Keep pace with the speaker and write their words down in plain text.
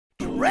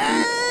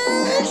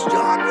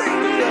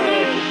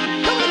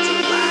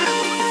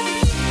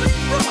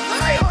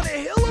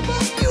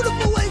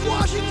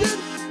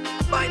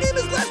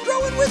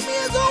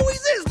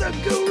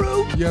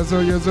Yes,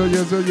 sir, yes, sir,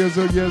 yes, sir, yes,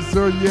 sir, yes,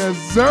 sir, yes,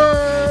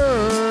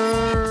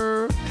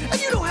 sir.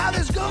 And you know how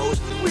this goes.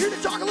 We're here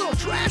to talk a little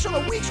trash on a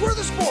week's worth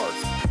of sports.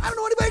 I don't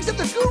know anybody except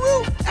the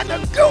Guru, and the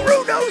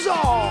Guru knows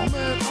all.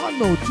 Man, I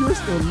know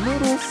just a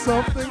little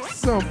something,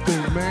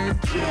 man.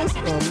 Just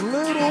a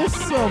little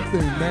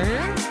something,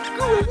 man.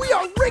 Guru, we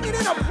are ringing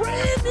in a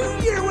brand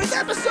new year with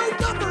episode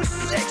number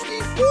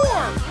 64.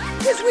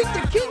 This week,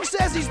 the King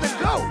says he's the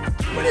GOAT.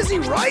 But is he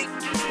right?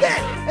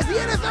 Then, as the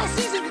NFL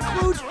season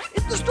concludes,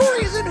 the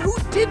story isn't who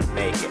didn't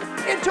make it.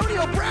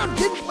 Antonio Brown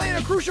didn't play in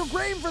a crucial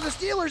game for the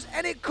Steelers,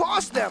 and it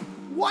cost them.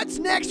 What's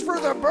next for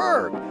the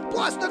Berg?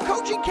 Plus, the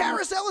coaching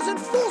carousel is in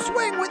full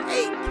swing with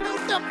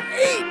count them,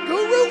 8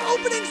 Guru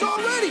openings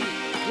already.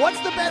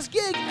 What's the best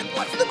gig, and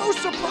what's the most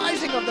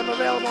surprising of them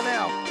available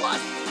now? Plus,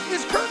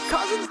 is Kirk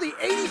Cousins the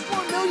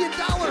 $84 million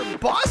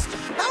bust?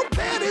 How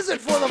bad is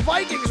it for the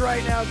Vikings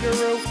right now,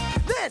 Guru?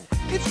 Then,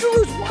 it's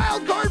Guru's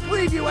Wildcard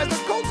preview as the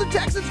Colts and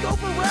Texans go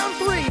for round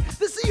 3.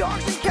 The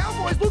Seahawks and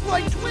Cowboys look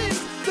like twins.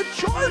 The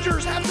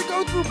Chargers have to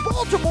go through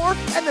Baltimore,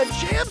 and the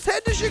champs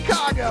head to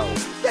Chicago.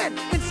 Then,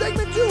 in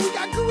segment 2, we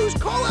got Guru's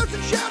call-outs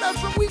and shout-outs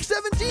from Week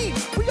 17.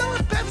 We got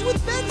our Bets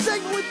with Ben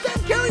segment with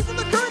Ben Carey from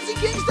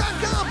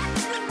thecurrencykings.com.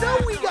 You know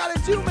we got a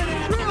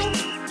 2-minute drill.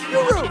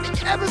 Guru,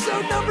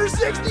 episode number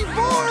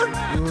 64.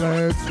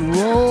 Let's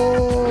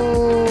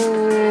roll.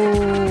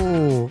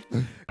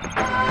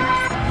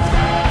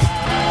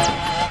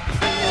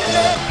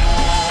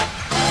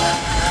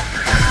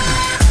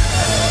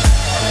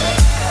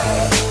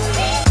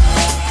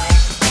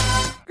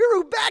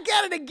 Guru, back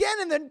at it again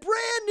in the brand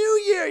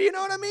new year. You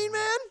know what I mean,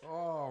 man?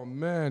 Oh,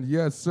 man.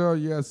 Yes, sir.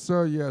 Yes,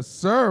 sir. Yes,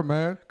 sir,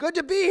 man. Good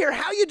to be here.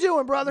 How you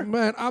doing, brother?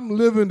 Man, I'm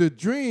living the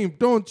dream.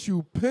 Don't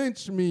you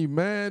pinch me,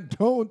 man.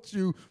 Don't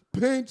you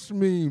pinch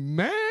me,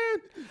 man.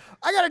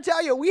 I gotta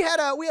tell you, we had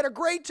a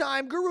great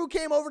time. Guru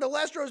came over to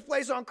Lestro's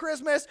place on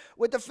Christmas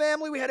with the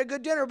family. We had a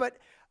good dinner, but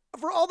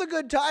for all the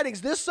good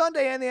tidings, this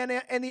Sunday in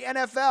the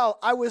NFL,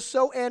 I was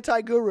so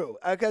anti-Guru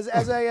because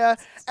as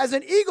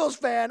an Eagles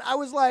fan, I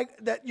was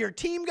like that your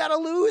team got to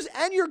lose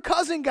and your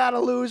cousin got to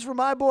lose for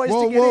my boys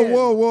to get in.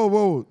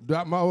 Whoa.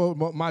 That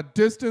my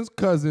distant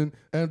cousin,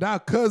 and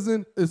that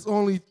cousin is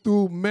only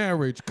through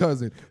marriage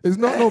cousin. It's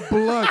not no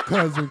blood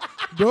cousin.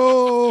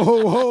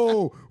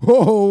 No,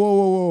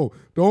 whoa.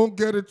 Don't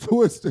get it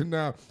twisted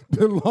now.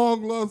 The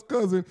long-lost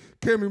cousin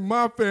came in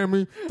my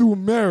family through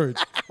marriage.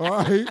 All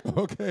right?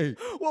 Okay.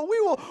 Well,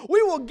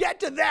 we will get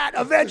to that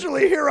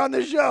eventually here on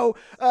the show,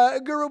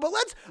 Guru. But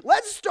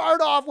let's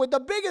start off with the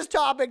biggest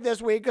topic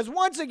this week, because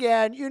once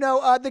again,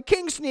 the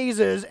King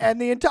sneezes and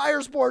the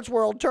entire sports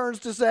world turns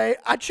to say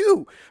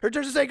achoo, or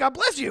turns to say God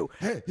bless you.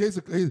 Hey, here's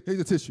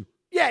a tissue.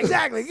 Yeah,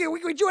 exactly. We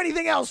can do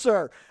anything else,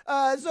 sir.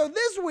 So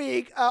this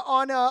week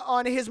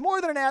on his More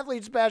Than an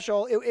Athlete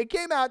special, it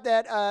came out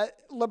that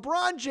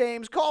LeBron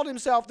James called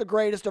himself the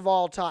greatest of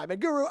all time.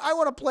 And Guru, I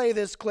want to play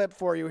this clip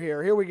for you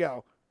here. Here we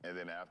go. And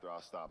then after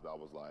I stopped, I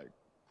was like,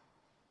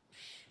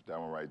 that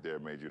one right there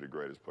made you the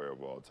greatest player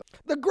of all time.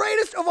 The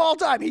greatest of all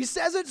time. He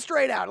says it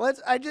straight out.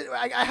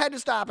 I had to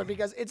stop it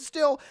because it's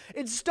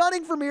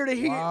stunning for me to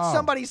hear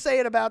somebody say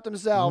it about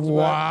themselves.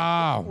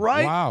 Wow.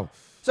 Right? Wow.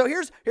 So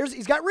here's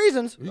he's got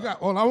reasons. I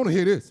want to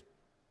hear this.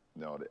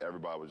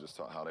 Everybody was just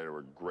talking how they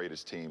were the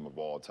greatest team of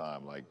all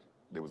time. Like,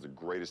 they was the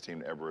greatest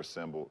team to ever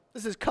assemble.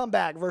 This is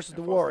comeback versus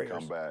the Warriors.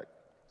 Comeback,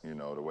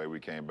 the way we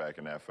came back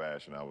in that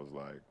fashion, I was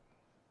like,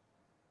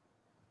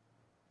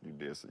 you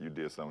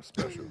did something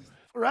special.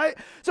 Right?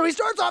 So he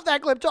starts off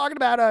that clip talking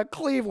about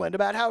Cleveland,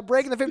 about how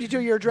breaking the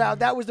 52-year drought,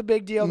 that was the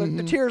big deal.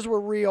 The tears were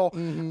real.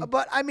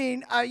 But, I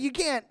mean, you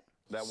can't.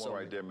 That one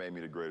right there made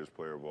me the greatest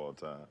player of all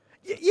time.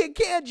 You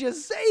can't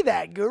just say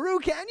that, Guru,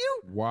 can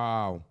you?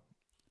 Wow.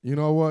 You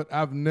know what?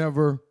 I've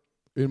never,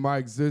 in my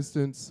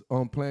existence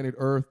on planet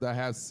Earth, that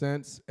has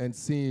sense and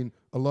seen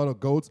a lot of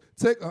GOATs.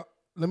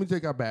 Let me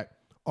take that back.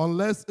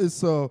 Unless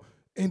it's a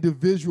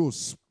individual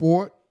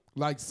sport,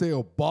 like, say,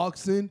 a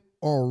boxing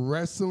or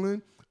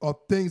wrestling or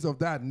things of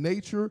that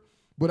nature,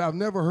 but I've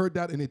never heard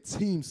that in a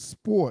team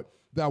sport,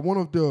 that one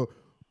of the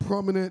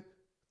prominent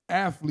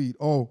athlete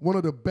or one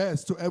of the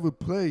best to ever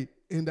play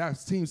in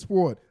that team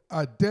sport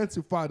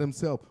identify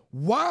themselves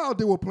while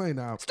they were playing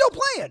now. Still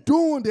playing.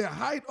 During the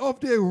height of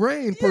their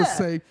reign, per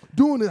se,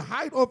 during the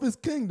height of his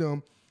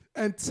kingdom,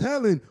 and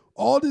telling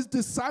all his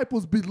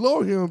disciples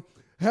below him,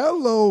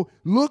 hello,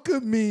 look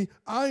at me.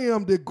 I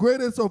am the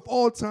greatest of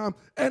all time,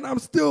 and I'm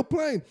still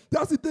playing.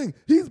 That's the thing.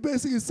 He's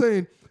basically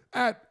saying,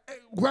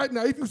 right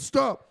now, if you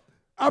stop,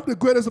 I'm the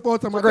greatest of all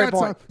time at that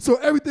time. So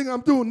everything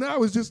I'm doing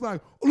now is just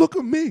like, look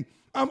at me.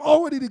 I'm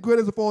already the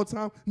greatest of all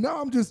time.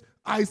 Now I'm just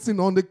icing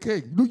on the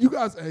cake. You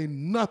guys ain't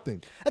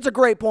nothing. That's a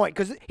great point,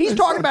 because he's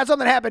talking about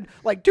something that happened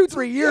like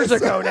 2-3 years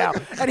ago now.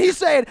 And he's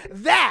saying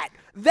that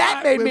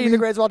made me the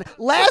greatest of all time.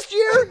 Last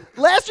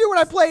year when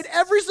I played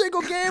every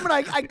single game and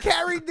I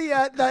carried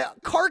the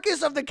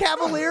carcass of the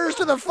Cavaliers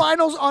to the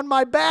finals on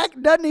my back,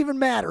 doesn't even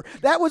matter.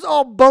 That was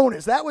all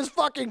bonus. That was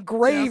fucking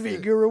gravy,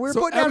 Guru. We were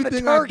putting down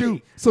the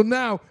turkey. So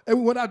now,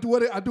 what I do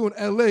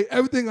in LA,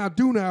 everything I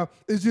do now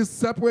is just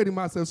separating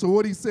myself. So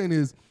what he's saying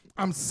is,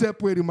 I'm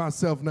separating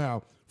myself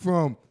now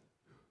from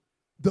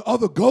the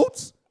other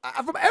GOATs.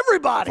 From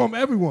everybody. From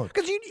everyone.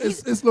 Because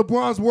it's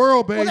LeBron's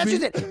world, baby. Well, that's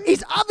just it.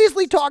 He's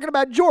obviously talking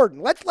about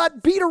Jordan. Let's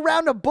not beat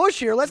around a bush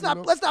here. Let's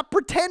not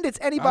pretend it's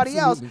anybody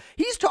else.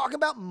 He's talking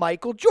about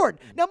Michael Jordan.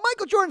 Now,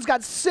 Michael Jordan's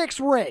got 6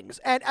 rings,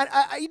 and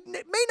he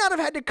may not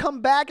have had to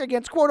come back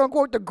against,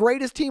 quote-unquote, the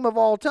greatest team of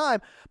all time,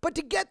 but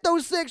to get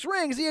those 6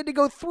 rings, he had to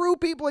go through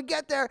people and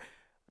get there.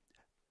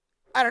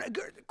 I don't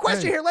know.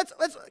 Question here. Let's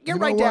get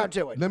right down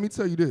to it. Let me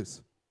tell you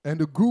this. And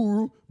the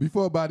Guru,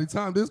 by the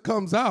time this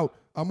comes out,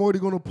 I'm already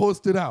going to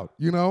post it out,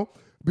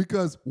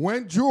 because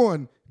when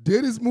Jordan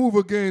did his move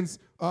against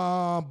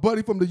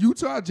Buddy from the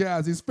Utah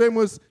Jazz, his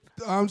famous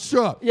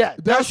shot. Yeah,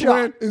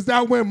 is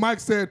that when Mike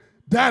said,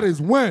 that is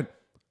when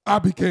I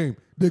became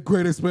the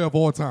greatest player of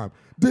all time.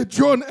 Did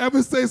Jordan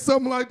ever say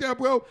something like that,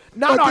 bro?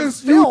 Not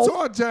against on film.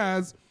 Utah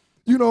Jazz,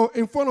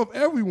 in front of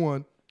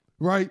everyone,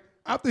 right?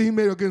 After he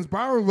made against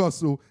Byron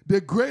Russell, the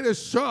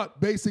greatest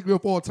shot basically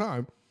of all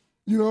time.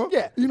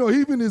 Yeah.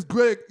 Even his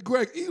Greg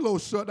Elo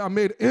shot that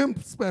made him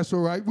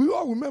special, right? We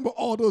all remember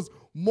all those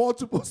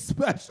multiple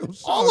special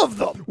shots. All of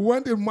them.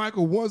 When did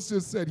Michael once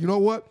just said, you know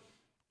what?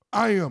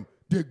 I am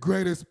the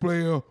greatest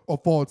player of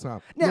all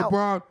time. Now,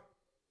 LeBron,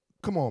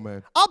 come on,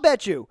 man. I'll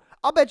bet you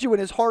in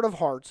his heart of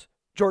hearts,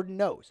 Jordan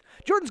knows.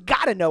 Jordan's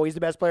got to know he's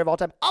the best player of all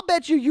time. I'll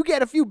bet you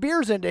get a few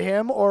beers into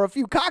him or a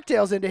few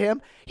cocktails into him,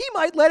 he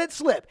might let it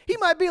slip. He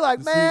might be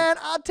like, man,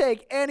 I'll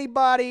take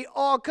anybody,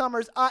 all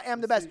comers, I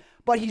am the best.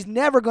 But he's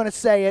never going to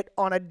say it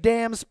on a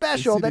damn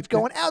special that's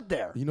going out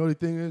there. You know the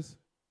thing is,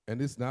 and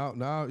this now,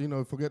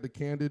 forget the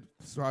candid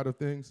side of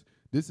things.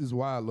 This is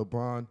why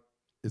LeBron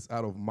is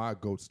out of my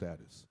GOAT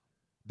status.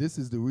 This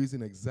is the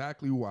reason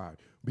exactly why.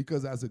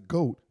 Because as a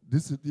GOAT,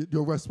 this is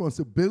your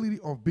responsibility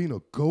of being a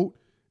GOAT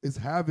is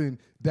having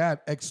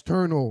that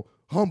external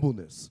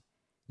humbleness.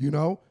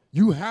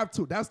 You have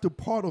to. That's the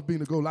part of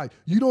being a GOAT. Like,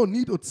 you don't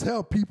need to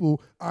tell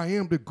people I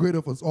am the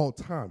greatest of all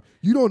time.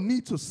 You don't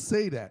need to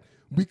say that.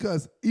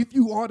 Because if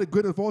you are the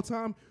greatest of all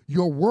time,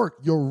 your work,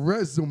 your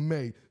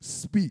resume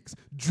speaks.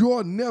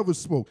 Jordan never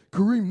spoke.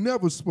 Kareem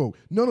never spoke.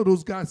 None of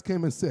those guys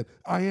came and said,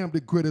 I am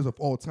the greatest of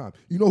all time.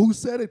 You know who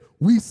said it?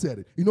 We said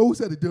it. You know who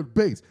said it? The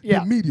base,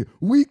 the media.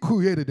 We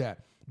created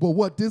that. But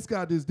what this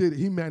guy just did,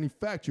 he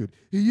manufactured.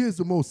 He is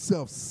the most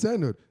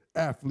self-centered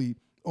athlete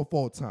of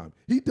all time.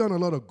 He done a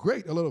lot of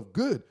great, a lot of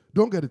good.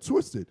 Don't get it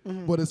twisted.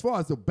 Mm-hmm. But as far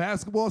as the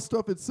basketball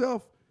stuff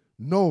itself,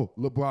 no,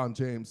 LeBron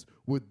James.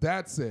 With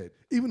that said,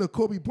 even a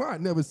Kobe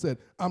Bryant never said,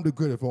 I'm the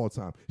greatest of all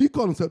time. He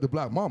called himself the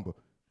Black Mamba.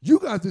 You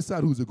guys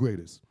decide who's the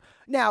greatest.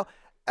 Now,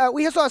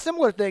 we saw a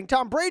similar thing.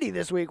 Tom Brady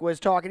this week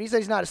was talking. He said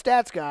he's not a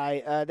stats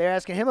guy. They're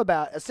asking him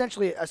about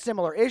essentially a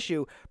similar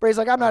issue. Brady's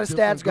like, I'm not a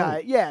stats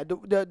guy. Yeah,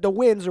 the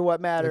wins are what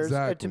matters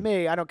to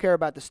me. I don't care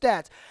about the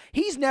stats.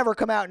 He's never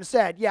come out and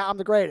said, yeah, I'm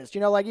the greatest.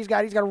 Like he's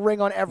got a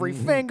ring on every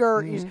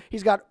finger. Mm-hmm.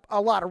 He's got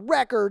a lot of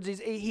records.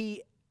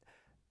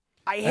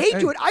 I hate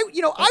to it.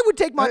 I would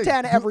take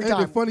Montana every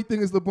time. The funny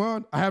thing is,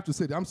 LeBron, I have to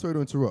say, I'm sorry to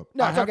interrupt.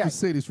 No, I have to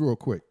say this real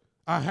quick.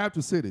 I have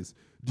to say this.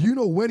 Do you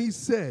know when he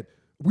said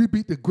we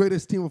beat the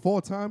greatest team of all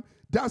time?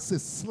 That's a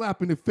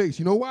slap in the face.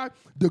 You know why?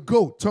 The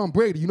GOAT, Tom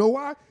Brady. You know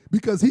why?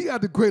 Because he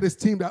had the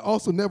greatest team that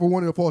also never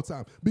won it of all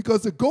time.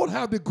 Because the GOAT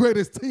had the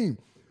greatest team.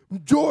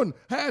 Jordan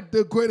had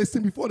the greatest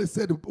team before they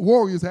said the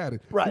Warriors had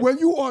it. Right. When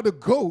you are the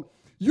GOAT,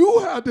 you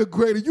have the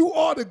greatest. You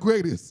are the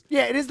greatest.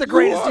 Yeah, it is the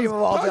greatest team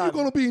of all time. How are you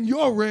going to be in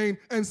your reign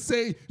and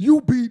say you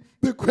beat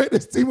the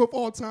greatest team of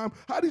all time?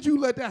 How did you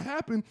let that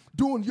happen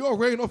during your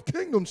reign of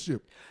kingdomship?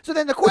 So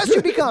then the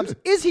question becomes,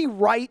 is he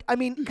right? I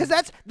mean, because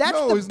that's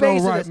no, the he's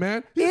base no right, of this.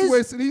 Man.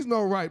 He's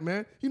no right,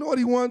 man. You know what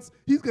he wants?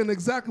 He's getting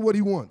exactly what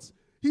he wants.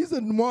 He's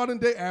a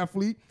modern-day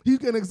athlete. He's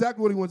getting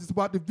exactly what he wants. It's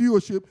about the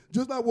viewership,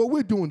 just like what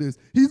we're doing this.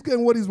 He's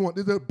getting what he wants.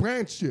 There's a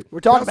brand ship. We're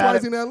talking about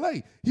That's why he's in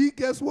L.A. He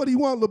gets what he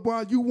wants,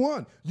 LeBron. You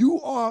won.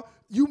 You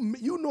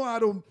know how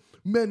to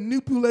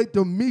manipulate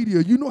the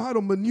media. You know how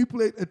to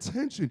manipulate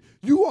attention.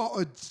 You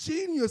are a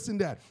genius in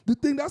that.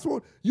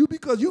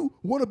 Because you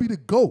want to be the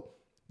GOAT.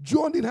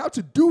 Jordan didn't have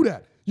to do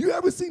that. You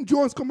ever seen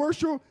Jordan's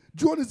commercial?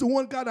 Jordan is the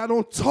one guy that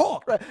don't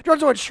talk. Right. Jordan's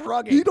the one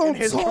shrugging. He don't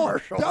in his talk.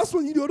 Commercials. That's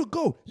when you know to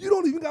go. You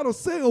don't even got to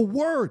say a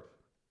word.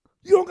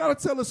 You don't got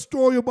to tell a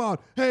story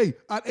about, hey,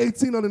 at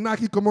 18 on the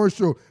Nike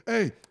commercial,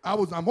 hey,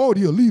 I'm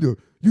already a leader.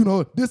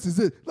 This is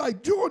it.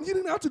 Like, Jordan, you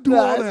didn't have to do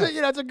all that.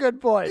 That's a good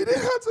point. You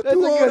didn't have to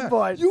do all that. That's a good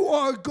point. You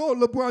are a GOAT,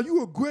 LeBron.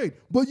 You are great.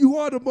 But you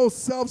are the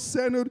most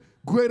self-centered,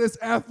 greatest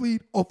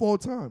athlete of all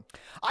time.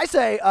 I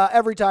say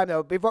every time,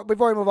 though, before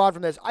we move on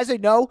from this, I say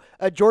no,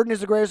 Jordan is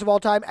the greatest of all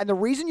time. And the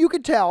reason you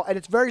can tell, and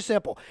it's very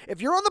simple, if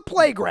you're on the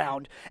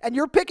playground and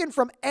you're picking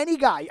from any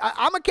guy,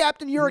 I'm a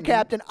captain, you're a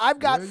captain, I've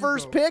got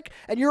first pick,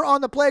 and you're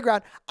on the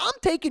playground, I'm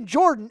taking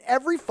Jordan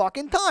every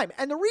fucking time.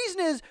 And the reason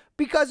is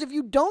because if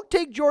you don't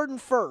take Jordan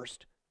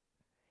first,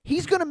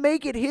 he's going to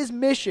make it his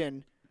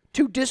mission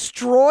to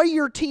destroy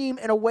your team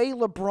in a way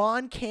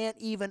LeBron can't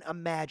even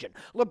imagine.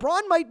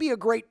 LeBron might be a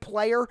great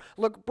player.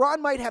 LeBron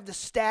might have the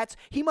stats.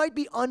 He might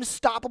be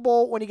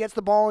unstoppable when he gets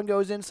the ball and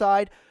goes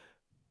inside.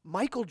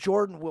 Michael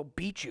Jordan will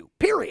beat you,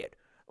 period.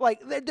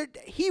 Like,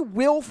 he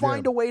will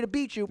find a way to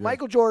beat you. Yeah.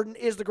 Michael Jordan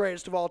is the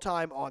greatest of all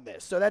time on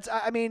this. So that's,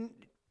 I mean,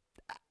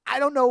 I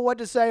don't know what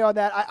to say on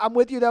that. I'm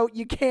with you, though.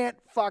 You can't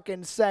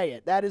fucking say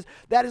it. That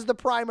is the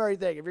primary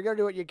thing. If you're going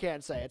to do it, you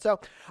can't say it. So,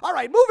 all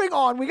right, moving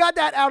on. We got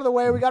that out of the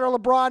way. We got our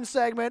LeBron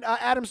segment.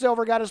 Adam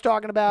Silver got us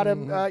talking about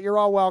him. You're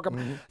all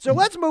welcome. So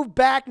let's move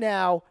back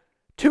now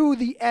to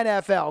the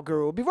NFL,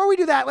 Guru. Before we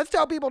do that, let's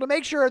tell people to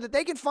make sure that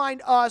they can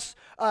find us,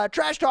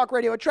 Trash Talk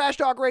Radio, at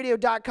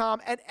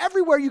trashtalkradio.com, and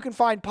everywhere you can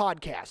find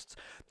podcasts.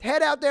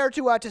 Head out there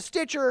to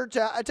Stitcher, to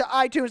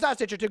iTunes, not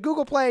Stitcher, to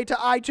Google Play, to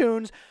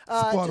iTunes.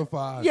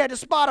 Spotify.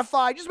 To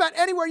Spotify. Just about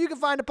anywhere you can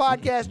find a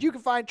podcast, you can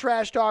find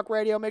Trash Talk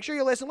Radio. Make sure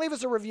you listen. Leave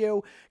us a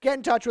review. Get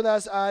in touch with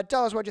us.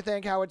 Tell us what you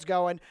think, how it's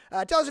going.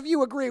 Tell us if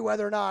you agree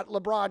whether or not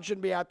LeBron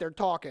shouldn't be out there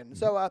talking.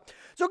 So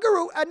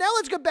Guru, now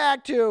let's get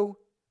back to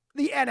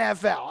the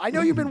NFL. I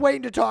know you've been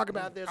waiting to talk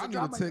about this.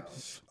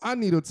 I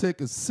need to take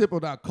a sip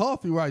of that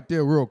coffee right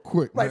there real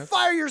quick, man. Right,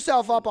 fire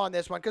yourself up on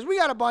this one because we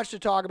got a bunch to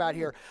talk about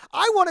here.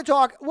 I want to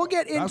talk. We'll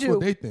get into. That's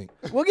what they think.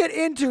 We'll get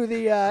into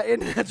the.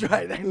 That's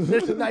right.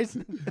 There's a nice.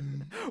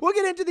 We'll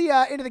get into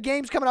the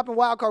games coming up in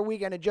Wildcard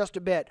Weekend in just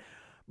a bit.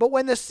 But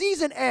when the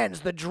season ends,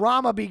 the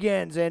drama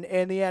begins in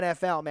the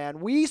NFL, man.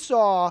 We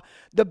saw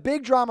the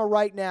big drama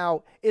right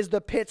now is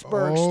the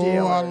Pittsburgh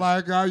Steelers. Oh, I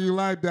like how you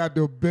like that.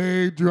 The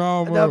big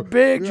drama. The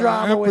big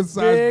drama with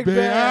Big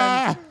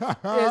Ben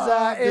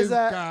is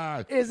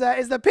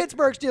the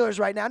Pittsburgh Steelers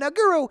right now. Now,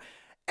 Guru,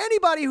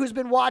 anybody who's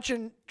been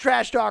watching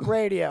Trash Talk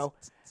Radio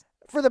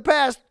for the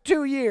past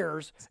 2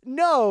 years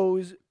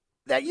knows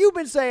that you've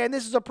been saying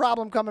this is a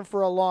problem coming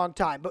for a long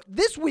time. But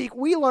this week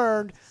we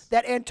learned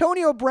that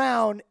Antonio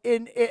Brown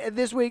in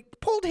this week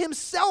pulled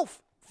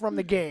himself from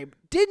the game.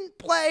 Didn't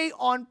play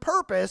on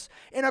purpose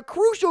in a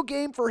crucial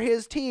game for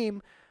his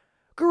team.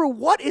 Guru,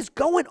 what is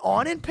going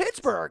on in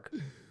Pittsburgh?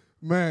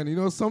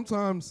 Man,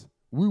 sometimes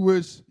we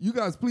wish you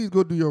guys please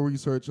go do your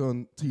research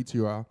on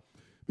TTR.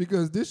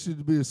 Because this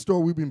should be a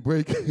story we've been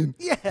breaking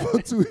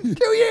for 2 years.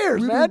 2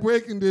 years, We've been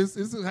breaking this.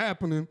 This is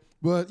happening.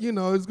 But,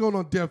 it's going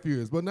on deaf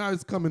ears. But now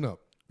it's coming up,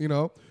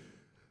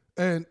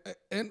 And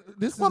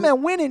this is... Well,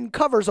 man, winning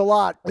covers a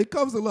lot. It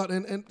covers a lot.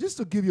 And just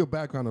to give you a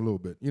background a little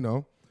bit,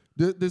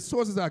 the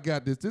sources I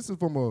got this is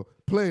from a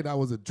player that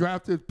was a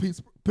drafted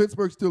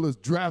Pittsburgh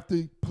Steelers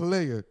drafted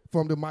player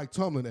from the Mike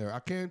Tomlin era. I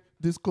can't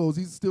disclose.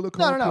 He's still a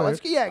current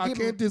player. I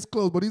can't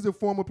disclose, but he's a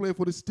former player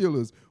for the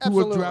Steelers who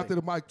was drafted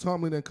by Mike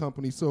Tomlin and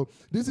company. So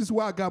this is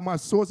where I got my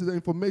sources and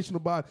information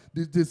about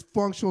the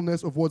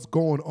dysfunctionalness of what's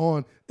going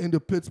on in the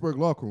Pittsburgh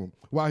locker room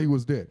while he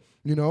was there.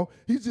 He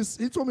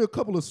told me a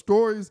couple of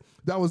stories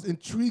that was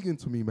intriguing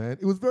to me, man.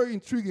 It was very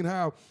intriguing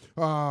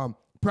how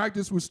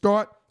practice would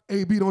start.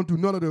 AB don't do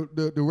none of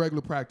the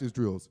regular practice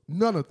drills.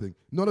 None of the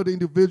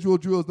individual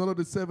drills, none of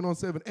the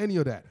 7-on-7, any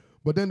of that.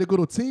 But then they go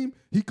to team,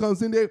 he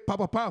comes in there,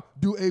 pow,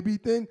 do AB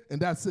thing,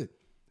 and that's it.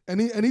 And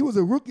he was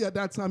a rookie at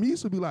that time. He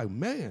used to be like,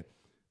 man,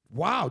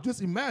 wow,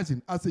 just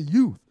imagine as a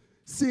youth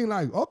seeing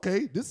like,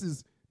 okay, this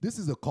is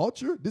a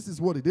culture, this is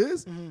what it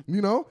is,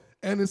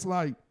 And it's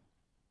like,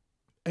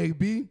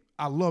 AB,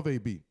 I love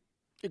AB.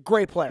 A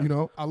great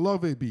player. I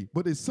love AB.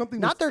 But it's something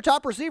not their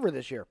top receiver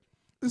this year.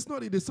 There's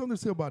something to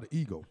say about the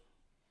ego.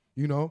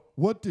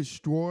 What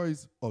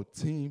destroys a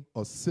team,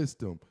 a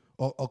system,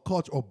 a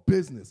culture, or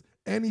business,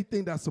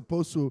 anything that's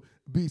supposed to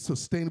be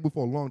sustainable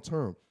for long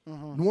term.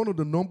 One of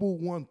the number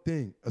one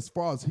thing as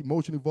far as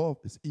emotion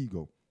involved is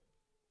ego.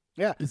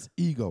 Yeah. It's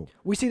ego.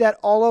 We see that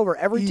all over.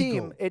 Every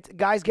team, it's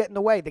guys get in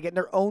the way. They get in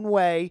their own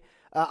way.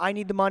 I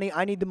need the money.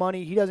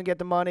 He doesn't get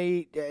the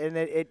money, and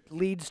it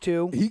leads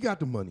to... He got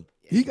the money.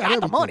 He got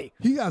everything. The money.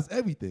 He has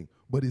everything,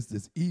 but it's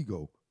this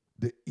ego.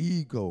 The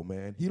ego,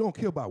 man. He don't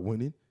care about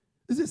winning.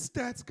 It's a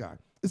stats guy.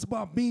 It's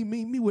about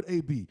me with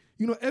AB.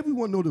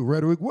 Everyone know the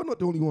rhetoric. We're not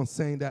the only one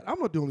saying that. I'm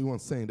not the only one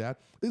saying that.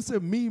 It's a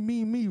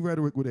me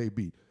rhetoric with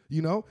AB.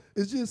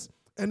 It's just,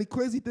 and the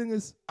crazy thing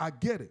is, I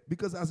get it.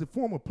 Because as a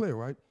former player,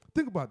 right,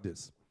 think about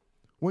this.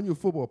 When you're a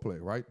football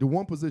player, right, the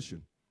one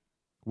position,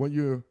 when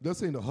you're, let's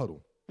say in the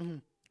huddle,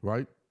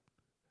 right,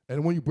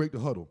 and when you break the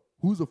huddle,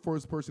 who's the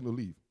first person to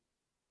leave?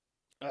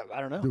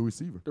 I don't know. The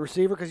receiver. The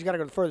receiver, because you got to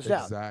go the furthest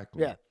out.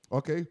 Exactly. Yeah.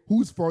 Okay,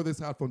 who's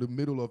farthest out from the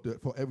middle of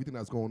for everything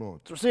that's going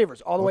on? It's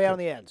receivers, all the way out on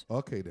the ends.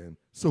 Okay, then.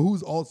 So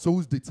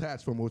who's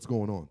detached from what's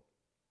going on?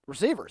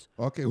 Receivers.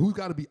 Okay, who's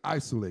got to be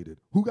isolated?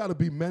 Who got to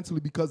be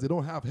mentally because they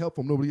don't have help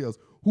from nobody else?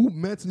 Who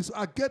mentally? So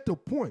I get the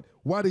point.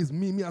 Why there's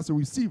me as a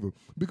receiver?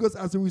 Because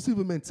as a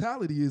receiver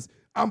mentality is,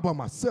 I'm by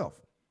myself.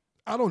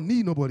 I don't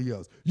need nobody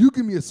else. You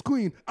give me a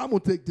screen, I'm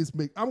gonna make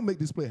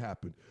this play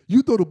happen.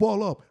 You throw the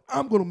ball up,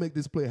 I'm gonna make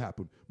this play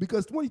happen.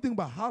 Because when you think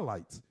about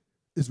highlights,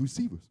 it's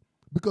receivers.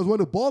 Because when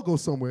the ball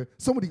goes somewhere,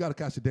 somebody got to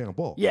catch the damn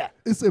ball. Yeah.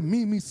 It's a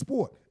me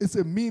sport. It's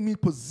a me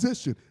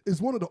position.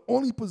 It's one of the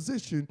only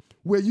positions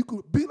where you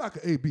could be like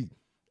an AB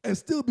and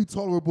still be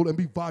tolerable and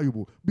be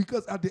valuable.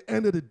 Because at the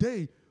end of the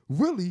day,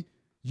 really,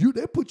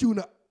 they put you in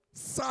the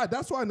side.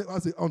 That's why I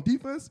say on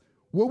defense,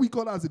 what we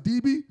call as a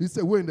DB, they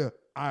say we're in the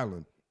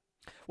island.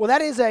 Well,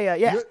 that is a,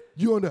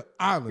 You're on the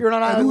island. You're on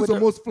an island. And who's the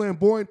most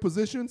flamboyant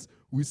positions?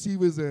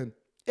 Receivers and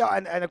Yeah,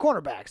 and the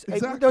cornerbacks.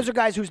 Exactly. Those are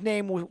guys whose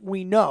name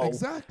we know.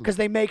 Exactly. Because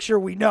they make sure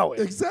we know it.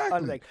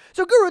 Exactly.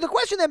 So, Guru, the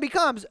question then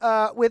becomes,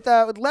 with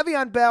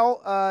Le'Veon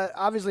Bell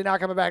obviously not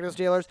coming back to the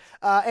Steelers,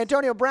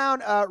 Antonio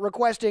Brown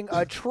requesting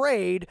a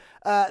trade,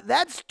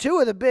 that's two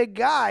of the big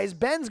guys.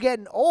 Ben's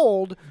getting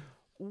old.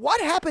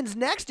 What happens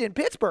next in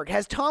Pittsburgh?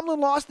 Has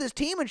Tomlin lost this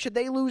team, and should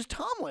they lose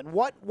Tomlin?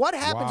 What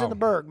happens in the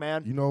Berg,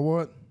 man? You know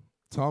what?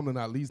 Tomlin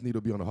at least need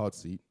to be on the hot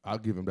seat. I'll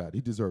give him that.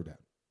 He deserved that.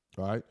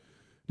 All right?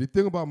 The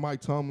thing about Mike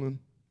Tomlin,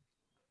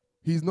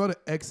 he's not an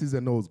X's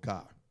and O's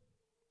guy.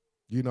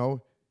 You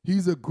know?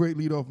 He's a great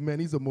leader of men.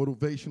 He's a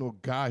motivational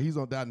guy. He's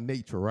on that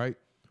nature, right?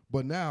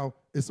 But now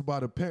it's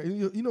about a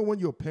parent. You know when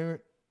you're a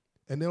parent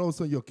and then all of a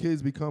sudden your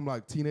kids become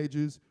like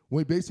teenagers,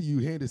 when basically you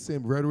hear the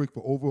same rhetoric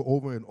for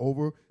over and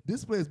over.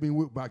 This player's been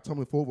with Mike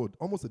Tomlin for over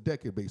almost a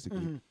decade, basically.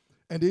 Mm-hmm.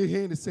 And they're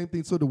hearing the same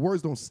thing, so the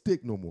words don't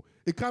stick no more.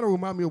 It kind of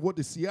reminds me of what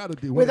the Seattle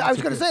did. I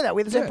was going to say that.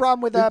 We had the same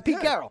problem with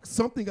Pete Carroll.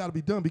 Something got to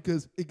be done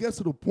because it gets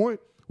to the point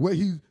where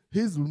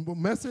his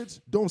message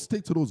don't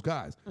stick to those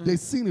guys. Mm-hmm. They've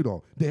seen it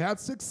all. They had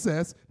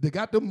success. They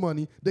got the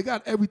money. They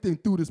got everything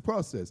through this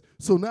process.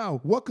 So now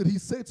what could he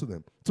say to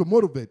them to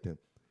motivate them?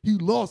 He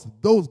lost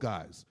those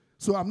guys.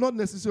 So I'm not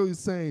necessarily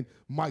saying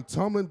Mike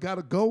Tomlin got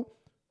to go,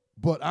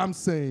 but I'm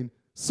saying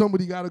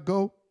somebody got to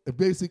go, and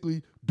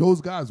basically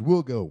those guys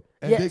will go.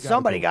 And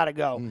somebody got to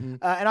go. Mm-hmm.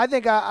 And I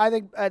think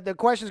the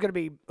question is going to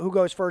be who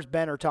goes first,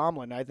 Ben or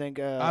Tomlin. I think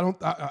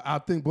I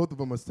think both of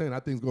them are staying.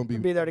 I think it's going to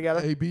be there together.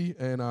 AB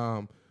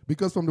and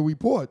because from the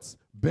reports,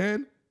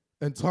 Ben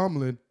and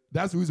Tomlin,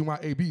 that's the reason why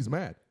AB's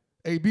mad.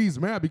 AB's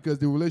mad because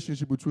the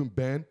relationship between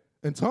Ben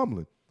and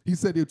Tomlin. He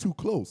said they're too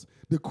close.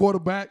 The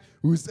quarterback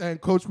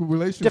and coach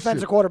relationship.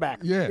 Defensive quarterback.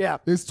 Yeah.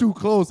 It's too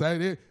close.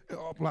 I'm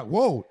like,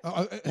 whoa,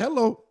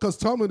 hello, because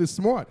Tomlin is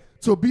smart.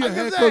 So be a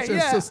head coach and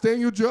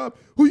sustain your job.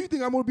 Who you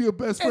think I'm going to be a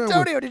best friend with?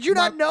 Antonio, did you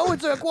not know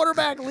it's a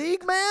quarterback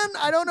league, man?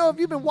 I don't know if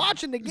you've been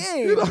watching the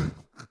game. You know,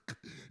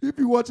 you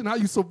be watching how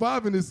you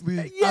survive in this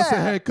league as a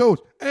head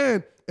coach.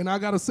 And I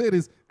got to say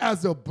this,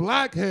 as a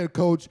black head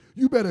coach,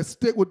 you better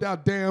stick with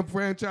that damn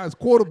franchise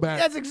quarterback.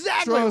 That's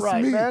exactly Trust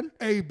right, me, man.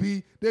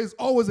 AB. There's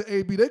always an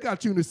AB. They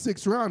got you in the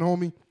 6th round,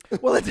 homie.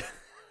 Well, it's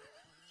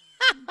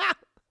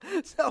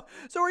so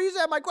where you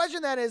said, my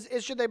question then is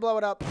should they blow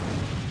it up?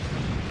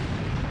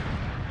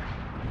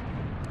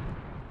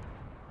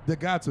 They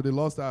got to. They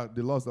lost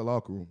the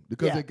locker room.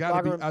 Because they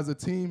got to be, as a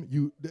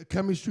team, the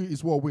chemistry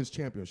is what wins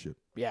championship.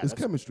 Yeah, it's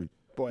chemistry.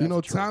 Boy, you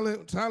know,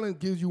 talent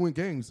gives you win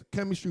games.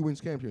 Chemistry wins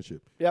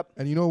championship. Yep.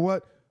 And you know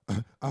what?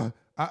 I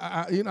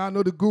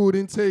know the Guru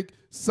didn't take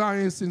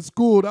science in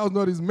school. That was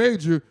not his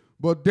major.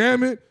 But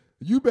damn it,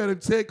 you better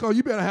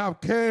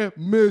have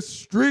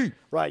chemistry.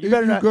 Right.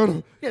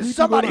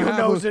 Somebody who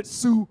knows it.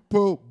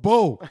 Super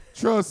Bowl.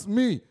 Trust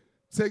me.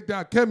 Take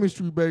that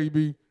chemistry,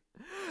 baby.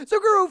 So,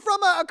 Guru,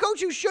 from a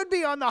coach who should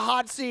be on the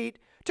hot seat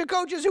to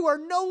coaches who are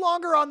no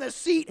longer on the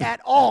seat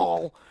at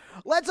all,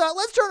 let's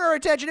turn our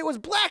attention. It was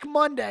Black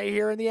Monday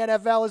here in the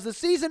NFL as the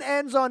season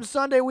ends on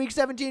Sunday. Week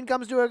 17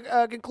 comes to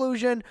a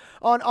conclusion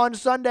on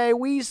Sunday.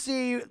 We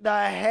see the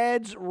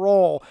heads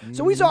roll.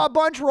 So we saw a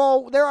bunch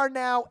roll. There are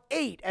now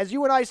 8. As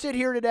you and I sit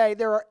here today,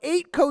 there are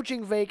 8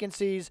 coaching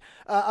vacancies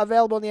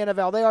available in the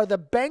NFL. They are the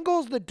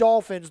Bengals, the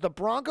Dolphins, the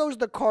Broncos,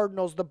 the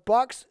Cardinals, the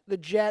Bucks, the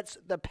Jets,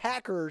 the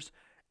Packers,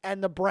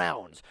 and the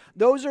Browns.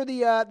 Those are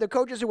the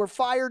coaches who were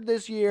fired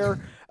this year.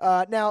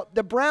 Now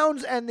the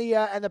Browns and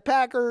the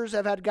Packers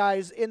have had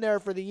guys in there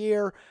for the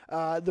year.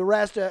 The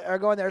rest are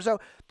going there. So,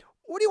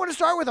 what do you want to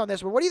start with on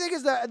this one? What do you think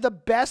is the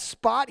best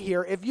spot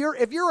here? If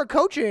you're a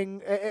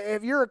coaching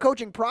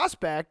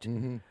prospect,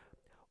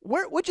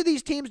 which of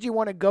these teams do you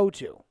want to go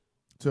to?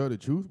 Tell the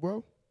truth,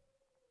 bro.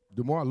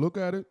 The more I look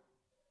at it,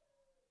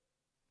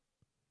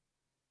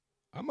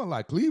 I'm gonna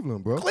like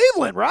Cleveland, bro.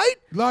 Cleveland, right?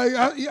 Like,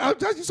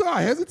 you saw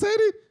I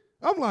hesitated.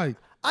 I'm like,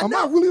 am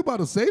I really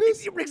about to say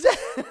this?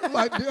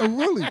 Like,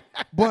 really?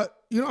 But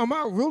am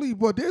I really?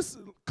 But this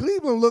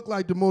Cleveland looked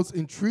like the most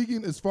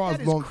intriguing as far as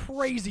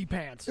crazy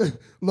pants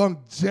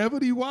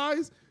longevity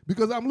wise,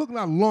 because I'm looking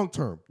at long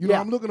term.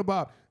 I'm looking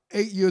about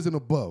 8 years and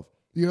above.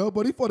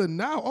 But for the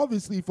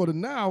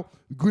now,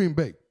 Green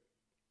Bay.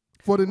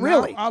 For the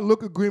now, I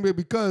look at Green Bay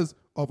because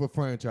of a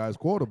franchise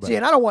quarterback. See,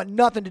 and I don't want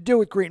nothing to do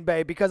with Green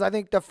Bay because I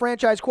think the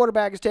franchise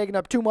quarterback is taking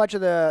up too much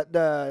of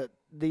the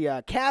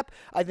cap.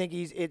 I think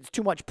it's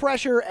too much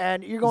pressure,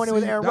 and you're going in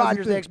with Aaron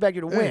Rodgers. They expect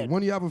you to win.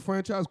 When you have a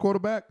franchise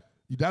quarterback,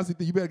 that's the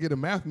thing. You better get a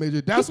math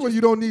major. That's when you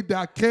don't need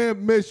that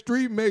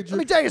chemistry major. Let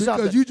me tell you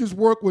something. Because you just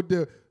work with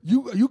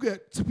you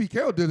get. Pete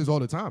Carroll did this all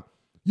the time.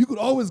 You could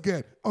always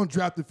get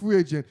undrafted free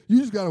agent. You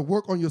just got to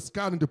work on your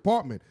scouting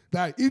department.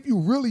 That if you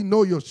really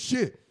know your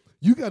shit,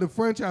 you got a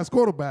franchise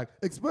quarterback,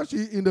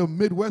 especially in the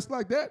Midwest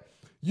like that,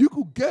 you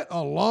could get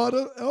a lot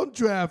of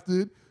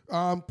undrafted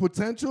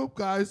potential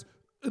guys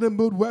in a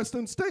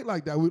Midwestern state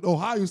like that, with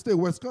Ohio State,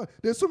 Wisconsin.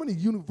 There's so many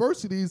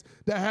universities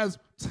that has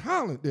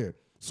talent there.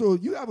 So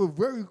you have a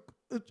very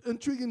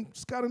intriguing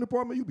scouting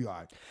department, you'll be all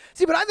right.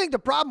 See, but I think the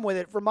problem with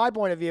it, from my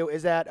point of view,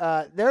 is that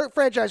their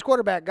franchise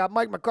quarterback got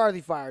Mike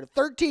McCarthy fired.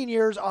 13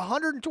 years,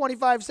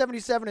 125,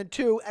 77, and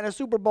 2, and a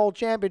Super Bowl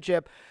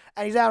championship,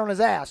 and he's out on his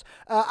ass.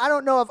 I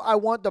don't know if I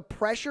want the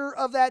pressure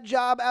of that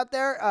job out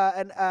there,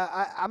 and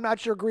I'm not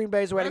sure Green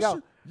Bay is the way to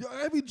go.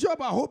 Every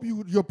job, I hope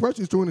your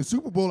pressure is to win the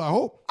Super Bowl, I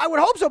hope. I would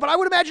hope so, but I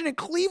would imagine in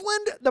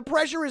Cleveland, the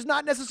pressure is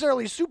not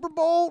necessarily Super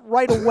Bowl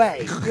right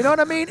away. You know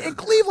what I mean? In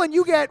Cleveland,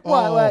 you get,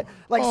 like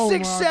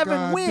 6,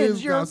 7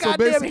 wins. You're a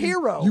goddamn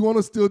hero. You want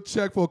to still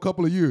check for a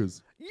couple of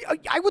years.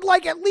 I would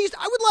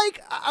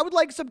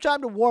like some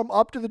time to warm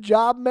up to the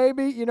job,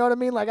 maybe. You know what I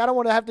mean? Like, I don't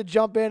want to have to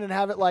jump in and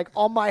have it like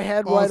on my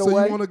head right away.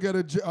 So you want to get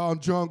a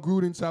John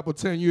Gruden type of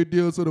 10-year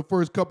deal, so the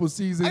first couple of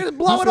seasons, I just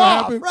blow it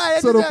off, right?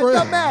 It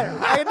doesn't matter.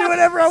 I can do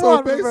whatever I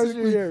want for the first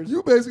few years.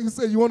 You basically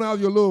say you want to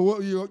have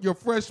your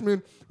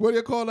freshman. What do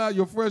you call that?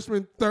 Your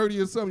freshman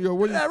 30 or something.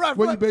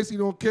 When you basically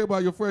don't care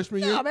about your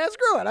freshman year. Yeah, man,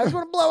 screw it. I just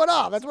want to blow it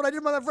off. That's what I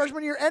did my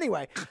freshman year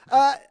anyway.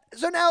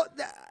 So now.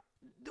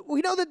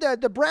 We know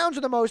that the Browns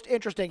are the most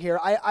interesting here.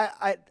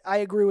 I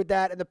agree with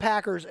that, and the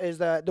Packers is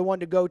the one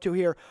to go to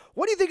here.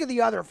 What do you think of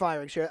the other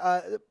firings here?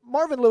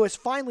 Marvin Lewis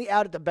finally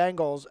out at the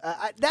Bengals.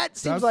 That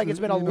seems like it's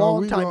been a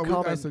long time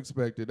coming. That's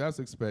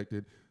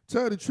expected.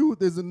 Tell you the truth,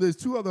 there's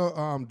two other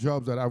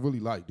jobs that I really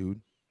like, dude.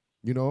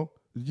 You know,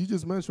 you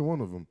just mentioned one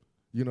of them.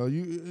 You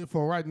know,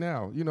 for right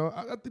now, you know,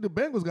 I think the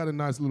Bengals got a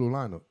nice little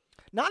lineup.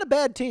 Not a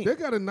bad team. They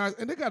got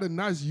a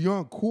nice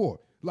young core.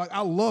 Like,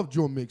 I love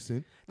Joe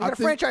Mixon. They got a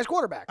franchise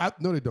quarterback.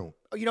 No, they don't.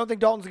 Oh, you don't think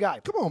Dalton's the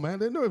guy? Come on, man.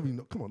 They don't even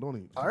know. Come on, don't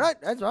even. All right,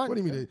 that's fine. What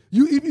do you mean?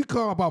 If you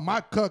come about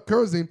my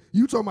cousin,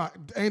 you talking about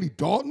Andy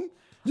Dalton?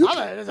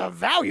 There's a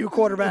value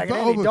quarterback in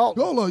Andy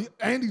Dalton. Go, look,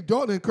 Andy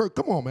Dalton and Kirk.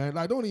 Come on, man.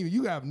 Like, don't even.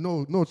 You have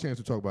no chance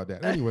to talk about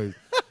that. Anyways,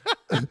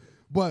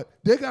 but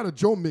they got a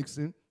Joe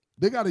Mixon.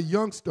 They got a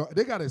young star.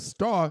 They got a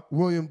star,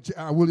 William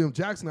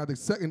Jackson at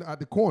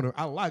the corner.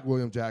 I like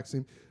William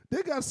Jackson.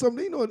 They got some,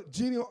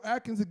 Geno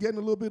Atkins is getting a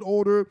little bit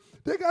older.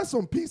 They got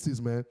some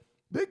pieces, man.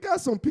 They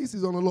got some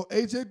pieces on the little.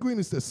 A.J. Green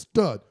is a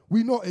stud.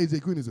 We know A.J.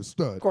 Green is a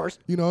stud. Of course.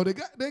 You know, they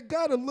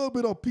got a little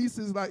bit of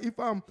pieces. Like,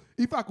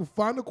 if I could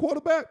find a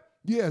quarterback,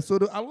 yeah. So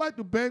I like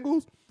the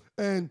Bengals.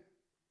 And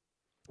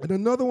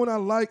another one I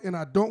like, and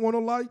I don't want to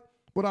like,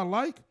 but I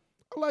like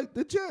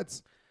the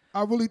Jets.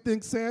 I really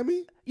think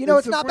Sammy. You know,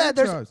 it's not bad.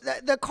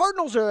 The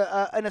Cardinals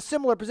are in a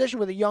similar position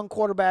with a young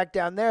quarterback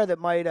down there that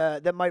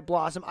might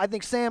blossom. I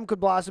think Sam could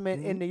blossom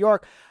in New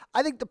York.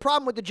 I think the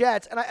problem with the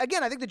Jets, and I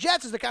think the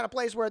Jets is the kind of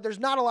place where there's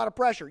not a lot of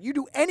pressure. You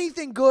do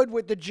anything good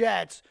with the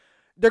Jets,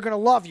 they're going to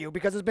love you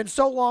because it's been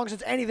so long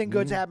since anything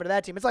good's happened to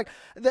that team. It's like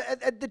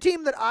the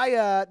team that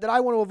I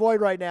want to avoid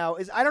right now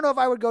is, I don't know if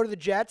I would go to the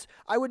Jets.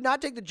 I would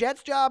not take the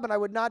Jets job, and I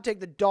would not take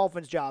the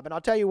Dolphins job, and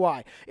I'll tell you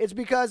why. It's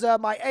because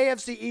my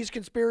AFC East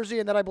conspiracy,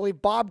 and that I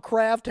believe Bob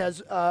Kraft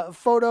has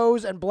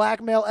photos and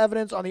blackmail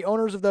evidence on the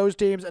owners of those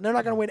teams, and they're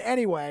not going to win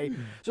anyway.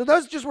 So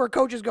those are just where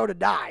coaches go to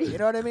die. You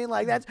know what I mean?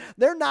 Like,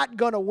 they're not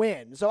going to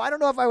win. So I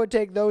don't know if I would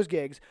take those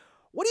gigs.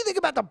 What do you think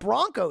about the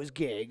Broncos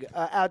gig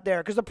out there?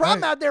 Because the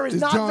problem out there is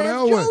not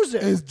Vance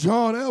Joseph. It's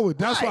John Elway.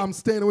 That's why I'm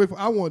staying away from.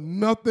 I want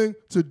nothing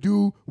to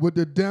do with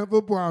the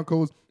Denver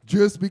Broncos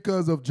just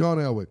because of John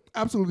Elway.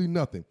 Absolutely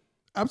nothing.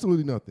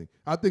 Absolutely nothing.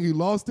 I think he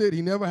lost it.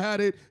 He never had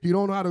it. He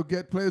don't know how to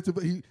get players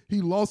to.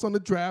 He lost on the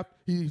draft.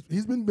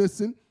 He's been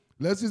missing.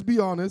 Let's just be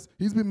honest.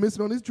 He's been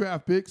missing on his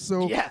draft picks.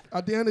 So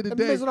at the end of the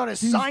day, he's been missing on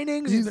his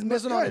signings. He's been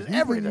missing on his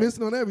everything. He's been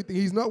missing on everything.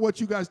 He's not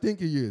what you guys think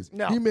he is.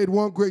 No. He made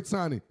one great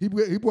signing. He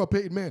brought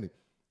Peyton Manning.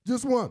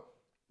 Just one.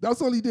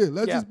 That's all he did.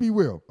 Let's just be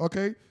real,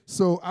 okay?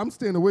 So I'm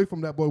staying away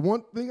from that. But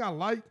one thing I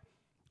like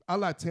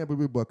Tampa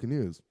Bay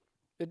Buccaneers.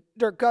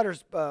 Dirk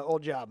Cutter's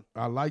old job.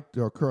 I like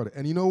Dirk Cutter.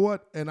 And you know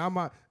what? And I'm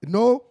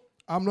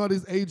not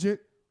his agent,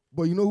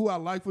 but you know who I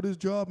like for this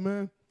job,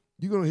 man?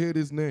 You're going to hear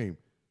this name.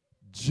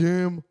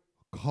 Jim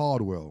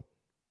Caldwell.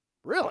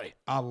 Really?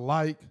 I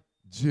like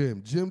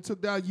Jim. Jim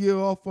took that year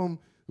off from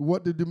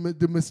what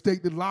the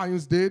mistake the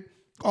Lions did,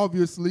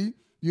 obviously.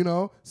 You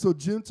know, so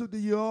Jim took the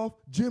year off.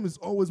 Jim is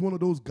always one of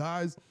those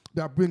guys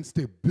that brings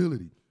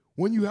stability.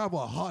 When you have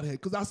a hothead,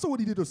 because I saw what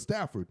he did to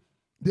Stafford.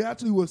 They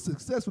actually were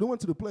successful. They went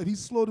to the playoffs. He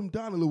slowed them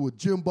down a little with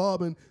Jim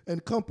Bob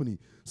and company.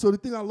 So the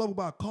thing I love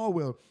about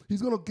Caldwell,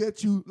 he's going to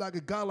get you like a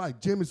guy like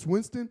Jameis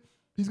Winston.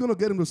 He's going to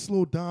get him to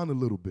slow down a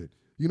little bit.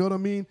 You know what I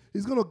mean?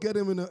 He's going to get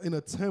him in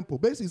a tempo.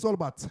 Basically, it's all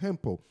about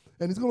tempo.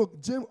 And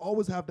Jim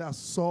always have that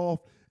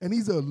soft, and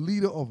he's a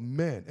leader of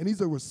men, and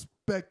he's a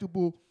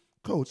respectable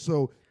coach.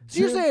 So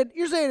you're saying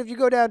if you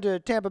go down to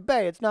Tampa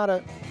Bay, it's not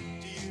a.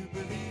 Do you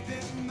believe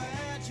in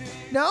magic?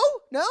 No,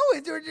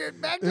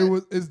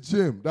 it's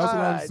Jim. That's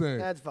what I'm saying.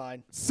 That's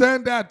fine.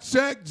 Send that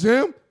check,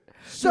 Jim.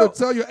 So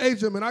tell your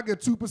agent, man, I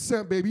get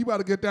 2%, baby. You about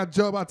to get that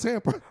job at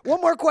Tampa.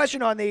 One more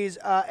question on these,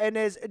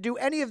 do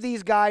any of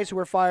these guys who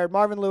were fired,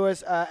 Marvin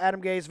Lewis,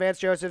 Adam Gase, Vance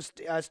Joseph,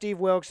 Steve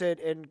Wilkes,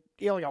 and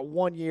got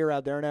 1 year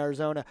out there in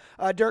Arizona.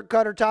 Dirk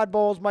Cutter, Todd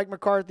Bowles, Mike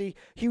McCarthy,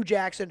 Hugh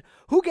Jackson.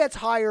 Who gets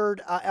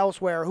hired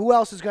elsewhere? Who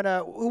else is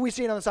who we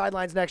seeing on the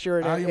sidelines next year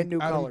in new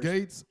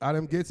colors?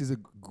 Adam Gates is a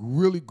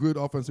really good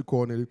offensive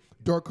coordinator.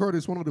 Dirk Cutter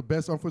is one of the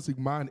best offensive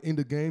minds in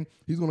the game.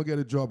 He's going to get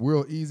a job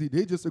real easy.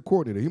 They're just a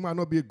coordinator. He might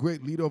not be a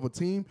great leader of a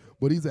team,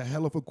 but he's a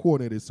hell of a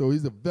coordinator, so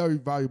he's a very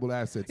valuable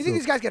asset. You think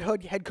these guys get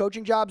head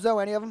coaching jobs, though,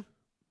 any of them?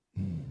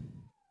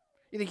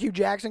 You think Hugh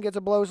Jackson gets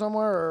a blow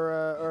somewhere,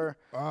 or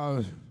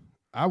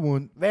I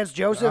wouldn't. Vance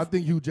Joseph? I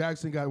think Hugh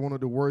Jackson got one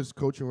of the worst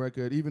coaching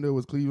record, even though it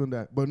was Cleveland.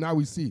 But now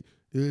we see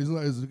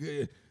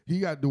he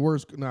got the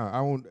worst.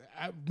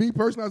 Me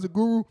personally, as a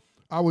guru,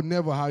 I would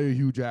never hire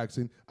Hugh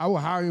Jackson. I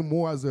would hire him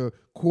more as a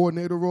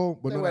coordinator role,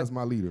 but not as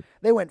my leader.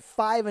 They went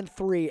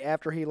 5-3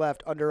 after he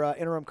left under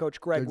interim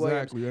coach Greg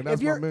Williams. Exactly, and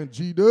that's my man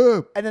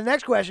G-Dub. And the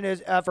next question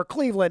is, for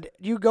Cleveland,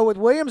 do you go with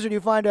Williams or do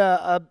you find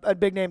a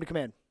big name to come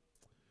in?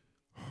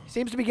 He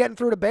seems to be getting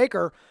through to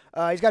Baker.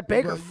 He's got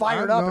Baker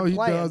fired up and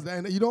playing. He does,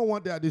 and you don't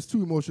want that. There's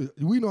too emotional.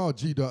 We know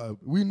G-Dub.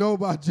 We know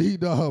about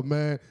G-Dub,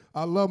 man.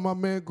 I love my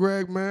man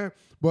Greg, man.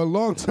 But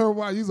long-term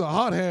wise, he's a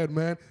hothead,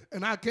 man.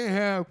 And I can't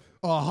have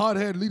a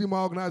hothead leading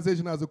my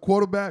organization as a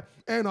quarterback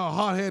and a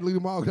hothead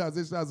leading my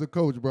organization as a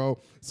coach, bro.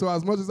 So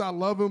as much as I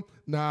love him,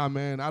 nah,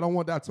 man, I don't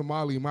want that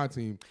Tamale in my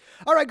team.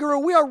 All right, Guru,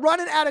 we are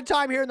running out of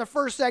time here in the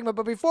first segment.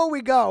 But before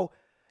we go,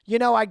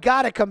 I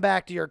got to come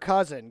back to your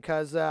cousin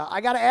because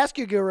I got to ask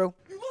you, Guru.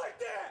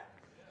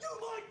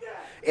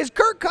 Is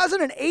Kirk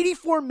Cousins an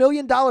 $84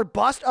 million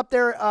bust up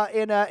there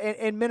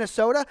in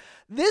Minnesota?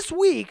 This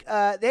week,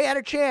 they had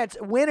a chance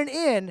winning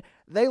in.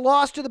 They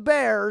lost to the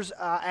Bears,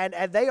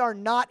 and they are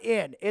not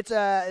in. This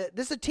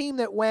is a team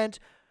that went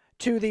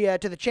to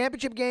the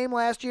championship game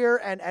last year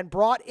and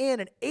brought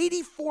in an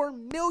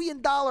 $84 million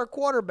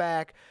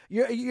quarterback.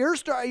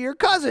 Your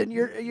cousin,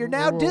 your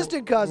now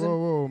distant cousin.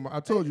 Whoa, I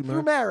told you, man.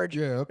 Through marriage.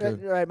 Yeah, okay.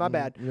 Right, my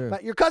bad. Yeah.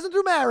 Your cousin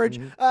through marriage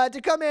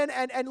to come in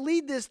and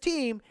lead this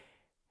team.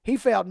 He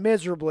failed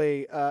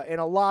miserably in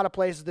a lot of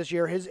places this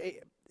year. His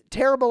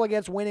terrible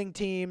against winning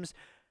teams.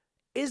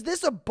 Is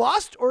this a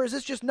bust or is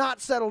this just not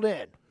settled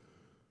in?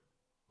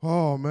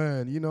 Oh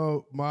man,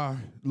 my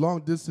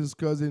long distance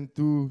cousin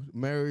through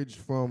marriage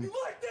from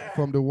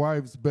the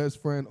wife's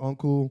best friend,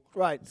 uncle,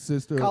 right,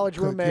 sister, college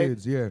roommate,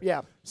 kids, yeah.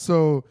 Yeah.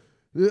 So,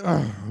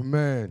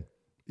 man,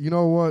 you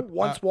know what?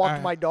 Once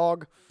walked my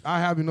dog. I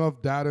have enough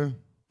data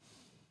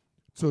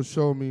to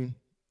show me,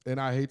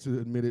 and I hate to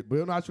admit it,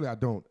 but actually I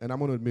don't, and I'm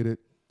gonna admit it.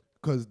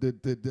 Because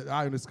the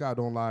eye in the sky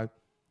don't lie.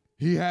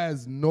 He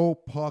has no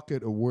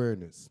pocket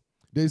awareness.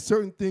 There's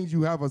certain things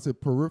you have as a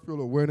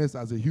peripheral awareness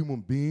as a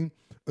human being,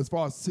 as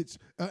far as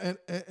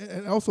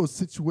and also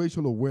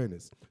situational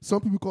awareness. Some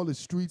people call it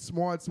street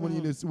smarts when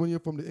you're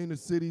from the inner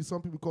city.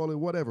 Some people call it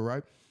whatever,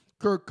 right?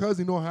 Kirk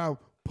Cousins don't have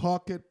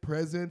pocket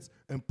presence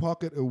and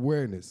pocket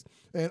awareness.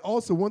 And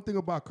also one thing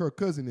about Kirk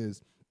Cousins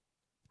is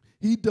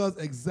he does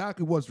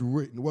exactly what's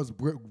written, what's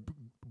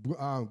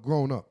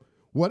grown up.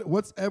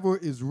 Whatever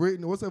is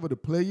written, whatever the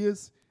play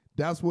is,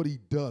 that's what he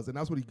does, and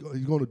that's what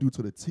he's going to do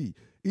to the T.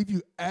 If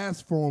you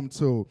ask for him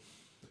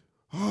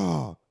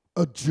to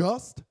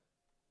adjust,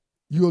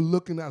 you're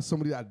looking at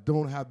somebody that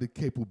don't have the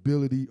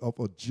capability of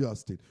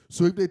adjusting.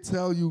 So if they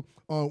tell you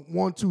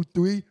 1, 2,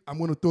 3, I'm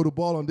going to throw the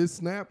ball on this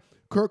snap,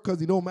 Kirk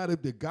Cousins, it don't matter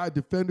if the guy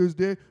defender's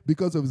there,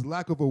 because of his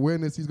lack of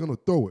awareness, he's going to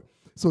throw it.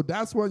 So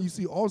that's why you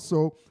see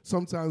also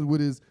sometimes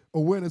with his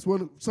awareness, a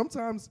lot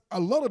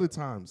of the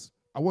times,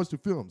 I watch the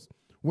films,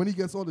 when he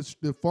gets all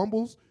the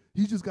fumbles,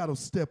 he just got to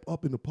step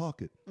up in the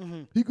pocket.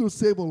 Mm-hmm. He could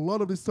save a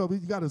lot of this stuff. He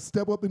got to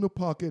step up in the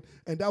pocket,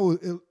 and that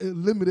would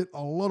eliminate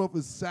a lot of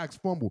his sacks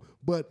fumble.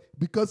 But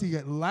because he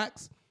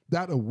lacks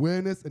that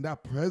awareness and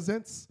that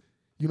presence,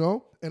 and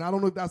I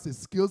don't know if that's a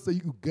skill set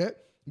you could get,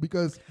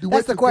 because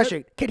that's the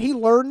question. Can he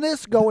learn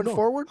this going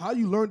forward? How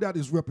you learn that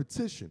is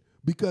repetition,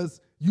 because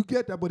you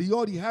get that, but he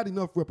already had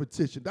enough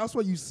repetition. That's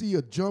why you see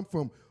a jump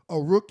from a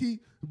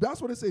rookie.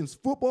 That's what they say in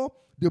football.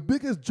 The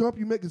biggest jump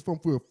you make is from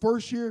your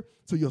first year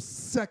to your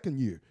second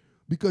year,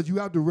 because you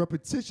have the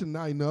repetition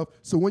now enough.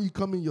 So when you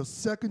come in your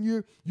second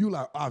year, you're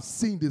like, I've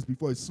seen this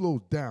before. It slows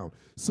down.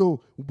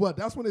 So, but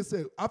that's when they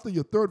say after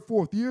your third,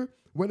 fourth year,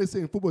 when they say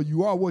in football,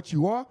 you are what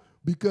you are,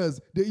 because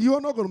you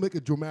are not going to make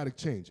a dramatic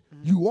change.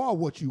 Mm-hmm. You are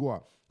what you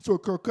are. So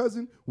Kirk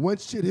Cousins, when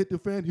shit hit the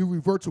fan, he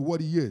revert to what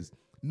he is.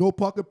 No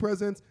pocket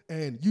presence,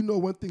 and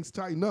when things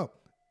tighten up,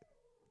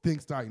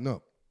 things tighten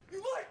up.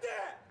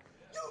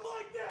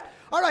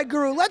 All right,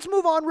 Guru, let's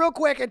move on real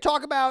quick and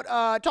talk about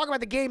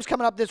the games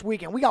coming up this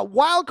weekend. We got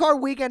Wildcard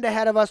Weekend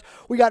ahead of us.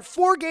 We got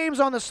 4 games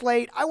on the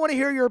slate. I want to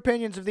hear your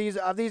opinions of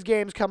these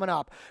games coming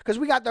up, because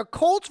we got the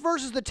Colts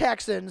versus the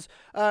Texans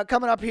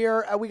coming up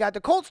here. We got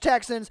the Colts,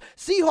 Texans,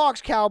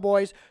 Seahawks,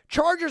 Cowboys,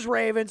 Chargers,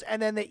 Ravens,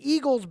 and then the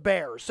Eagles,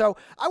 Bears. So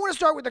I want to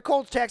start with the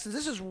Colts, Texans.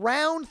 This is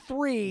round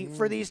 3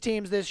 for these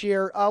teams this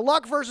year.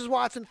 Luck versus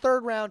Watson,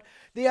 third round.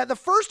 The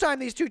first time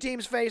these two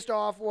teams faced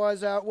off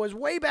was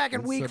way back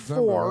in week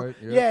September, 4. right?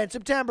 Yeah, in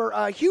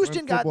September.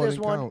 Houston got this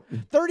one,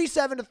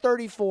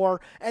 37-34,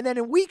 and then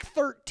in week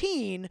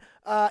 13,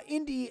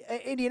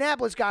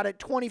 Indianapolis got it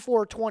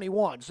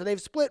 24-21. So they've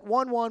split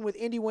 1-1 with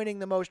Indy winning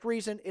the most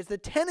recent. It's the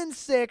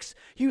 10-6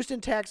 Houston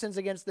Texans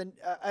against the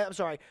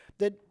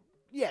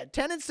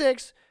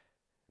 10-6.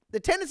 The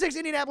 10-6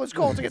 Indianapolis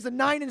Colts against the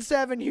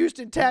 9-7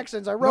 Houston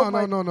Texans. I wrote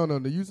no.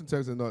 The Houston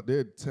Texans, no,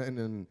 they're 10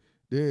 and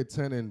 5.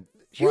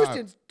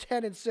 Houston's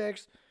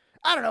 10-6.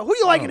 I don't know. Who do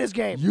you like in this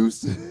game?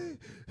 Houston.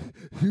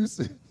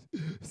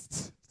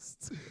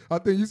 I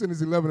think Houston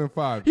is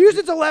 11-5.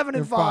 Houston's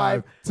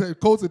 11-5.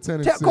 Colts are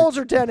 10-6. Colts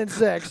are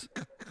 10-6.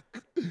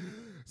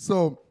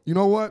 So you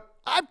know what?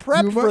 I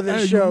prepped for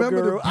this show,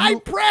 Guru. I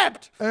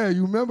prepped. Hey,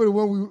 you remember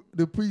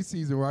the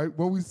preseason, right?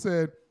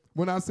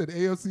 When I said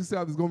AFC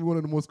South is going to be one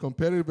of the most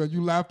competitive, and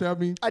you laughed at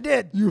me? I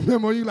did. You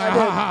remember? You like,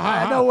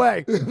 no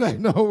way. Like,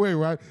 no way,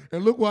 right?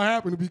 And look what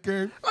happened. It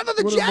became. I thought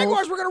the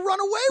Jaguars were going to run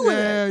away with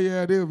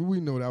it. Yeah.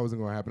 We know that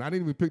wasn't going to happen. I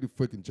didn't even pick the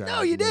freaking Jaguars.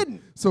 No, you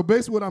didn't. So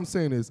basically what I'm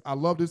saying is I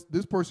love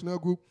this personnel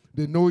group.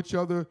 They know each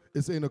other.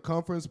 It's in a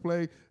conference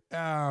play.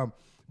 The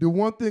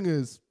one thing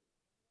is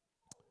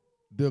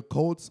the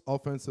Colts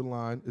offensive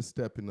line is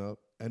stepping up,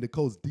 and the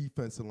Colts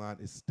defensive line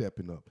is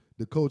stepping up.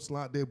 The Colts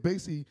line, they're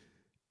basically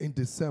in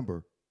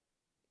December,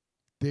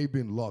 they've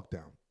been locked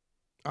down.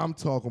 I'm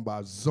talking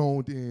about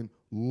zoned in,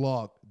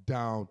 locked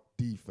down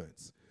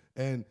defense.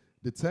 And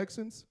the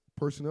Texans,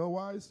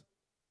 personnel-wise,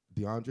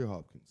 DeAndre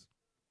Hopkins.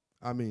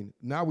 I mean,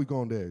 now we're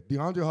going there.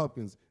 DeAndre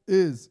Hopkins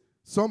is,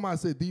 some might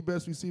say, the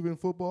best receiver in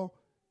football.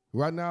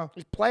 Right now.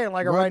 He's playing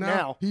like it right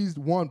now. He's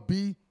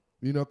 1B,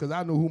 because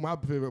I know who my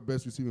favorite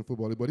best receiver in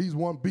football is, but he's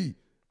 1B.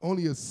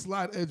 Only a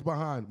slight edge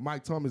behind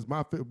Mike Thomas,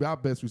 my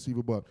best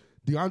receiver. But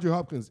DeAndre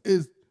Hopkins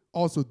is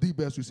also the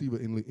best receiver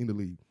in the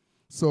league.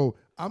 So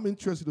I'm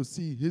interested to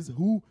see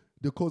who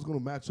the Colts going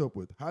to match up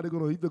with. If they're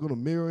going to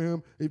mirror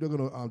him, if they're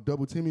going to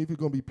double team him, if it's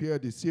going to be Pierre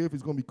Desir, if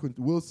it's going to be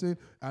Quentin Wilson.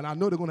 And I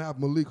know they're going to have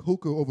Malik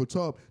Hooker over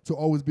top to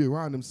always be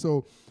around him.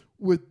 So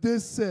with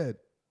this said,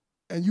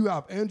 and you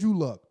have Andrew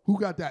Luck, who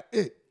got that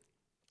it.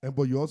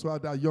 But you also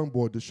have that young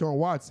boy, Deshaun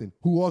Watson,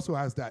 who also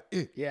has that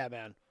it. Yeah,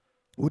 man.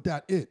 With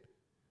that it.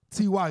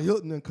 T.Y.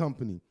 Hilton and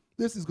company.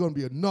 This is going to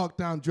be a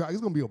knockdown drive.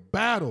 It's going to be a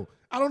battle.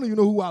 I don't even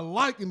know who I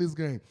like in this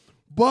game.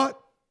 But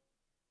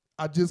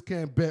I just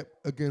can't bet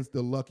against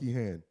the lucky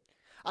hand.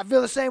 I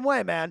feel the same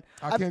way, man.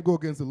 I can't go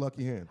against the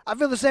lucky hand. I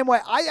feel the same way.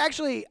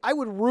 I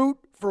would root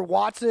for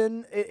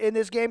Watson in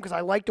this game because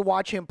I like to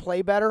watch him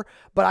play better,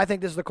 but I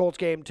think this is the Colts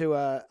game too.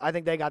 I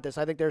think they got this.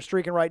 I think they're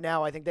streaking right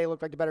now. I think they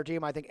look like the better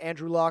team. I think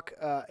Andrew Luck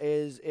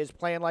is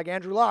playing like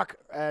Andrew Luck,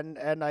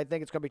 and I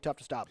think it's going to be tough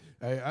to stop.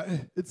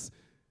 It's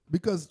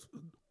because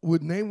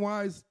with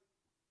name-wise,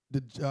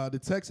 the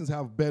Texans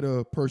have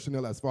better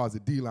personnel as far as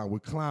the D-line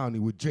with Clowney,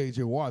 with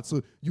J.J. Watt.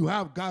 So you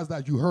have guys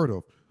that you heard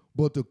of.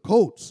 But the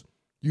Colts,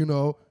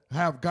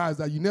 have guys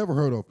that you never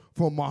heard of.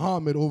 From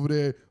Muhammad over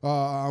there,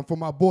 from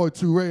my boy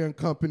Toure and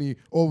company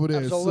over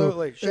there.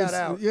 Absolutely. So shout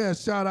out. Yeah,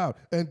 shout out.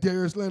 And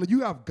Darius Leonard. You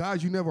have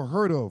guys you never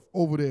heard of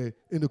over there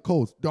in the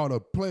Colts that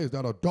are players,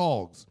 that are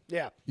dogs.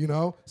 Yeah.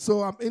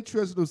 So I'm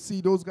interested to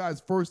see those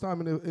guys first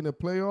time in the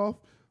playoff,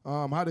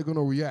 how they're going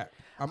to react.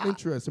 I'm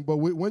interested. But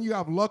when you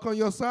have luck on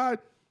your side,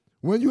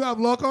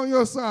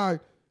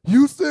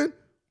 Houston,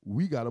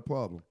 we got a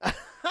problem. I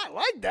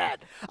like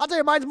that. I'll tell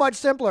you, mine's much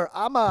simpler.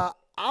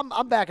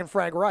 I'm backing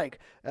Frank Reich.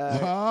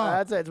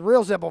 That's it. It's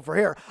real simple for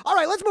here. All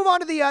right, let's move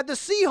on to the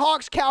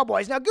Seahawks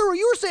Cowboys. Now, Guru,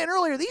 you were saying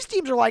earlier these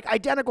teams are like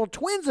identical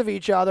twins of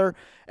each other,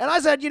 and I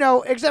said,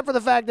 except for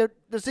the fact that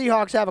the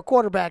Seahawks have a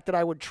quarterback that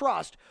I would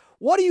trust.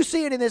 What are you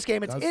seeing in this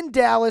game? It's in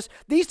Dallas.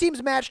 These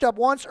teams matched up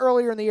once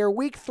earlier in the year,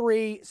 Week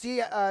 3.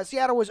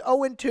 Seattle was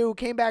 0-2,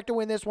 came back to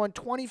win this one,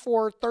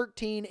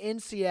 24-13 in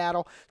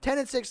Seattle.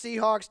 10-6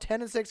 Seahawks,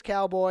 10-6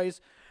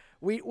 Cowboys.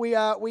 We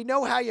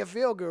know how you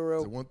feel,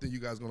 Guru. So one thing you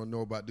guys going to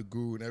know about the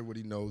Guru, and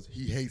everybody knows,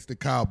 he hates the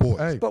Cowboys.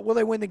 Hey, but will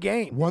they win the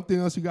game? One thing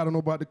else you got to know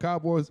about the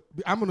Cowboys,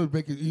 I'm going to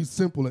make it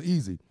simple and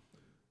easy.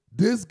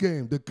 This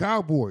game, the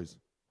Cowboys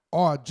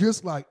are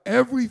just like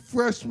every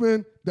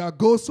freshman that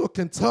goes to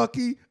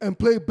Kentucky and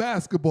play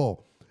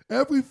basketball.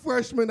 Every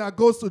freshman that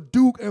goes to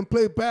Duke and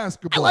play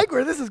basketball. I like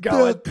where this is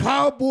going. The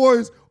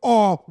Cowboys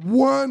are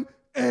one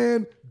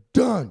and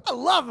done. I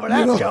love where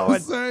that's going. What I'm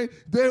saying?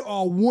 They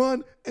are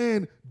one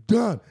and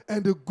done.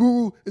 And the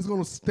Guru is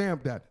going to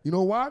stamp that. You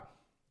know why?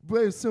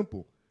 Very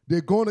simple.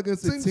 They're going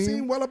against a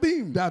team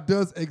that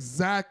does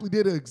exactly,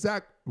 they're the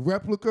exact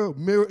replica,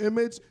 mirror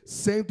image,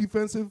 same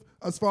defensive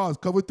as far as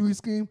cover 3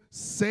 scheme,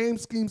 same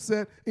scheme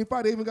set. In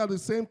fact, they even got the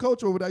same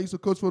coach over there that used to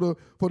coach for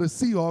the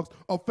Seahawks.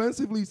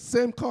 Offensively,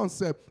 same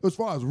concept as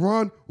far as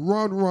run.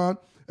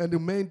 And the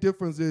main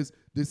difference is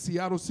the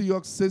Seattle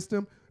Seahawks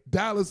system,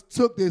 Dallas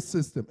took their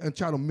system and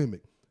tried to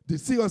mimic. The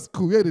Seahawks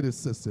created a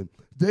system.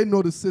 They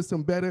know the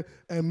system better,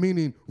 and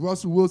meaning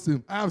Russell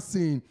Wilson, I've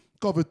seen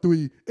cover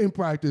 3 in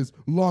practice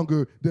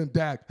longer than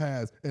Dak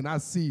has. And I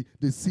see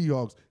the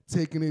Seahawks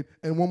taking it.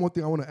 And one more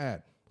thing I want to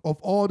add. Of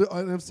all the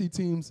NFC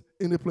teams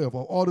in the playoff,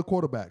 of all the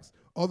quarterbacks,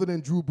 other than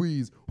Drew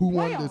Brees, who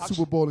won the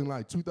Super Bowl in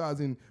like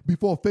 2000,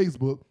 before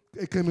Facebook,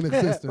 it came in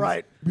existence,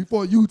 right.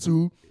 Before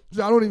YouTube,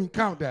 so I don't even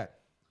count that.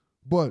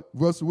 But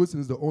Russell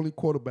Wilson is the only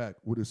quarterback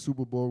with a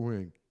Super Bowl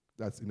ring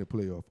that's in the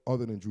playoff,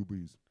 other than Drew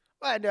Brees.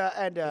 And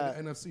in the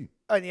NFC.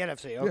 In the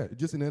NFC. Okay. Yeah,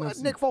 just in the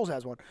NFC. Nick Foles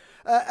has one.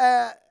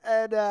 I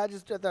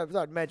thought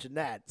I'd mention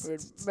that.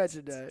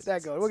 Mention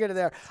that going. We'll get to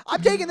there. I'm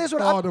taking this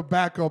one. The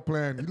backup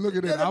plan. You look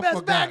at it. The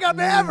best backup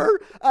ever.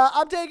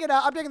 I'm taking the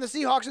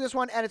Seahawks in this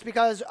one, and it's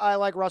because I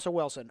like Russell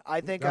Wilson. I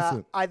think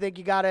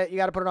you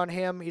gotta put it on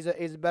him. He's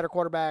a better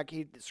quarterback.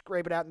 He'd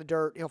scrape it out in the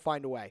dirt. He'll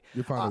find a way.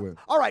 You'll find a way.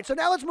 All right, so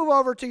now let's move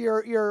over to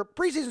your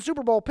preseason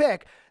Super Bowl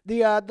pick,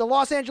 the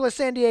Los Angeles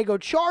San Diego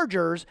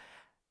Chargers.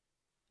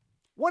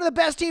 One of the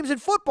best teams in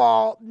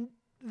football.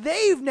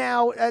 They've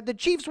now, the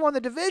Chiefs won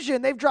the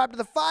division. They've dropped to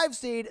the 5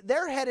 seed.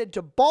 They're headed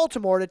to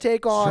Baltimore to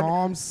take on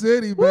Charm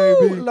City,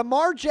 baby.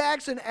 Lamar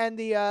Jackson and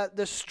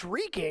the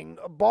streaking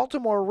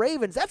Baltimore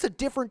Ravens. That's a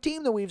different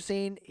team than we've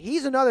seen.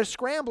 He's another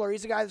scrambler.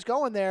 He's the guy that's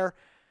going there.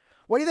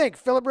 What do you think?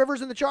 Phillip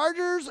Rivers and the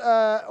Chargers,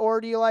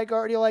 or do you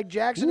like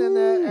Jackson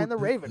and the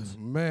Ravens?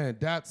 Man,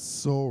 that's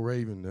so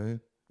Raven,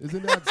 man.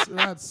 Isn't that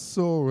that's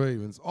so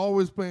Ravens?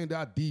 Always playing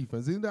that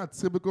defense. Isn't that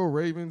typical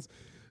Ravens?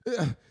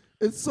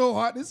 It's so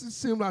hard.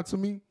 Seemed like to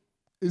me,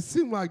 it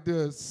seemed like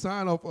the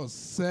sign of a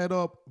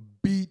setup,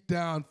 beat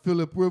down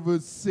Phillip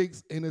Rivers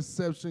 6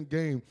 interception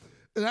game.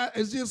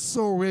 It's just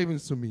so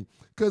Ravens to me.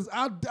 Because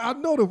I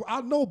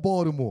know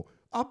Baltimore.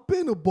 I've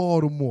been to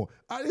Baltimore.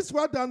 It's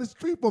right down the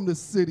street from the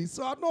city,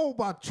 so I know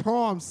about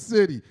Charm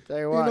City. Tell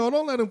you what.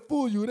 Don't let them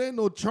fool you. There ain't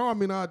no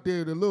charming out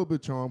there. There's a little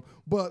bit charm.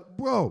 But,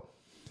 bro,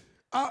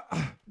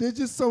 there's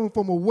just something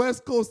from a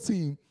West Coast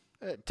team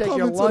take coming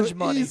your lunch to the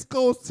money. East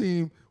Coast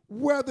team.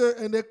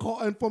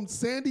 And from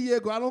San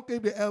Diego, I don't care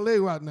if they're LA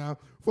right now,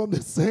 from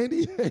the San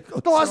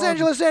Diego The Los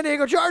Angeles San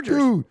Diego Chargers.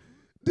 Dude,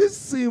 this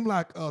seemed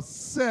like a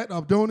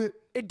setup, don't it?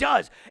 It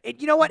does.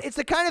 You know what? It's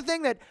the kind of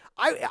thing that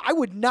I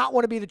would not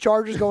want to be the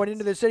Chargers going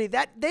into the city.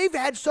 That they've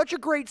had such a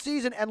great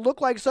season and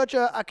look like such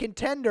a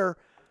contender.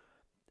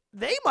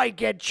 They might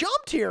get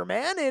jumped here,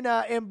 man,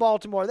 in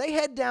Baltimore. They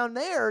head down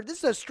there. This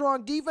is a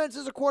strong defense.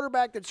 This is a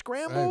quarterback that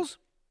scrambles.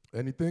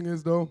 And the thing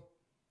is, though,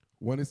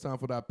 when it's time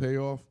for that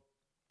payoff,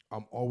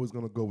 I'm always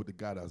going to go with the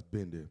guy that's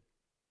been there.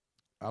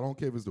 I don't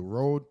care if it's the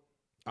road.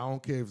 I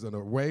don't care if it's an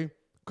away,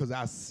 because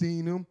I've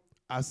seen him.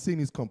 I've seen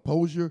his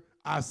composure.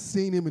 I've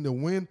seen him in the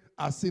win.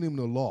 I've seen him in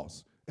the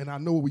loss. And I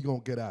know what we're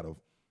going to get out of.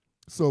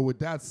 So with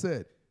that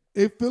said,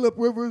 if Phillip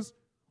Rivers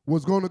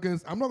was going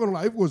against, I'm not going to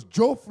lie, if it was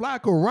Joe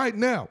Flacco right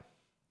now,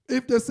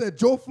 if they said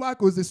Joe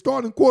Flacco is the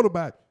starting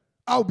quarterback,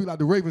 I would be like,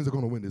 the Ravens are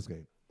going to win this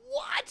game.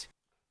 What?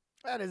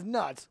 That is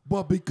nuts.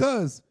 But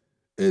because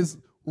it's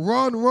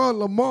run,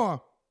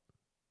 Lamar,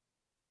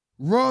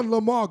 run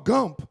Lamar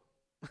Gump.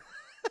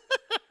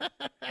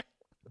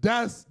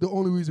 That's the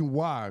only reason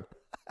why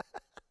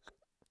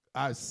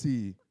I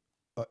see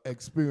an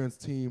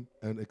experienced team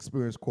and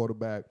experienced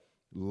quarterback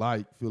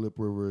like Phillip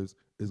Rivers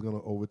is going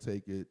to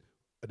overtake it.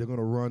 They're going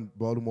to run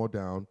Baltimore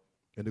down,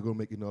 and they're going to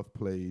make enough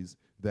plays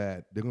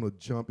that they're going to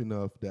jump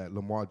enough that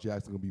Lamar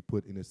Jackson will be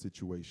put in a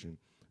situation.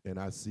 And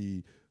I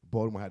see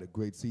Baltimore had a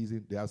great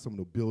season. They have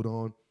something to build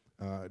on.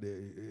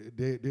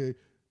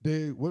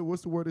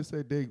 What's the word they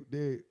say?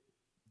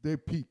 They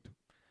peaked.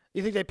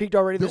 You think they peaked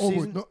already this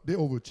season? No, they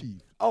overachieved.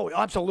 Oh,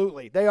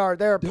 absolutely.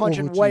 They're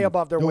punching way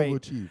above their weight.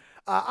 Overachieved.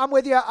 I'm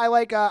with you. I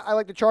like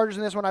the Chargers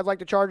in this one. I've liked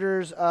the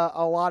Chargers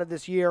a lot of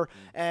this year,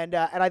 and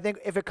I think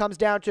if it comes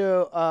down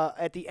to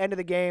at the end of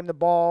the game, the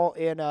ball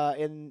in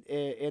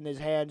his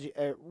hands,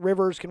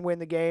 Rivers can win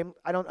the game.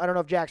 I don't know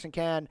if Jackson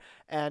can.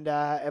 And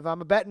if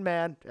I'm a betting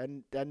man,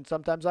 and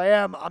sometimes I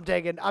am, I'm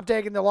taking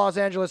the Los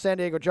Angeles San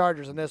Diego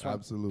Chargers in this one.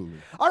 Absolutely.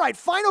 All right,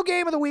 final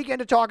game of the weekend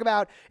to talk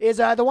about is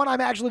the one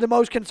I'm actually the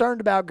most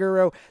concerned about,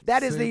 Guru.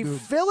 That is the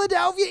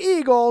Philadelphia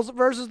Eagles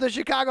versus the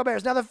Chicago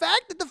Bears. Now, the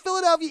fact that the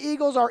Philadelphia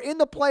Eagles are in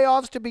the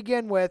playoffs to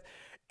begin with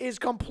is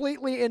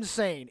completely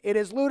insane. It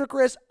is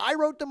ludicrous. I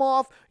wrote them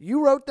off.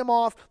 You wrote them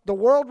off. The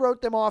world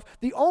wrote them off.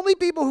 The only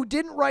people who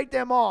didn't write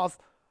them off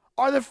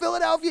are the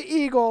Philadelphia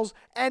Eagles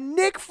and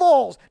Nick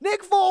Foles.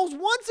 Nick Foles,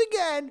 once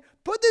again,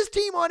 put this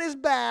team on his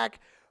back,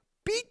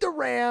 beat the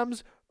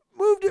Rams,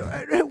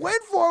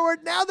 went forward.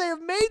 Now they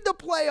have made the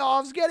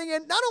playoffs, getting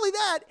in. Not only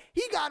that,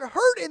 he got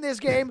hurt in this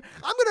game.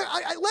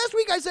 Last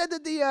week I said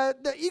that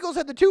the Eagles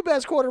had the 2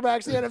 best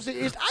quarterbacks in the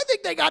NFC East. I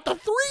think they got the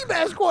 3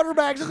 best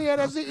quarterbacks in the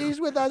NFC East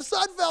with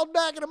Sudfeld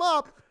backing them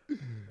up.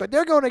 But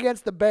they're going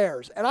against the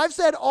Bears. And I've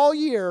said all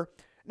year,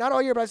 not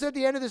all year, but I said at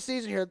the end of the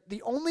season here,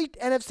 the only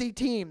NFC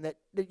team that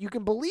you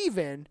can believe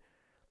in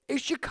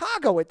is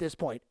Chicago at this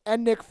point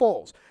and Nick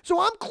Foles. So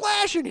I'm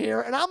clashing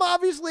here, and I'm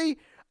obviously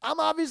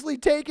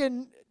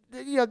taking.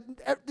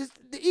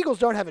 The Eagles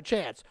don't have a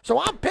chance. So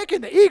I'm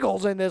picking the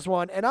Eagles in this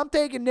one, and I'm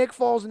taking Nick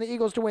Foles and the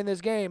Eagles to win this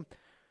game.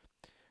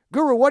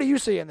 Guru, what do you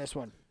see in this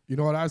one? You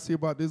know what I see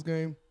about this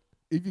game?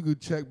 if you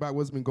could check back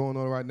what's been going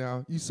on right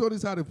now, you saw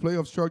this how the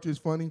playoff structure is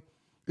funny.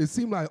 It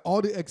seemed like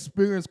all the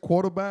experienced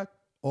quarterback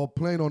are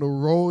playing on the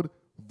road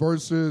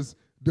versus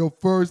the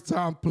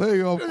first-time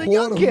playoff The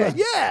quarterback. young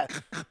kid, yeah.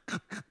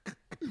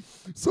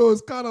 So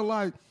it's kind of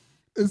like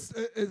it's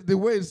the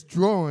way it's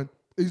drawn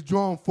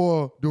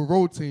for the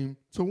road team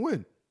to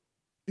win,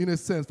 in a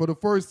sense, for the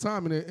first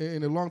time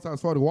in a long time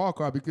as far as the wild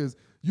card, because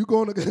you're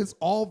going against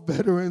all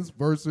veterans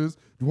versus,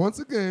 once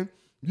again,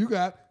 you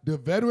got the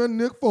veteran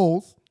Nick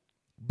Foles,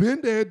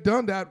 been there,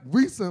 done that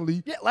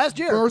recently. Yeah, last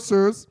year.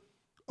 Versus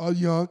a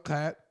young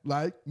cat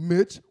like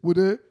Mitch with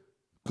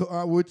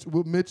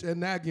Mitch and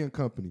Nagy and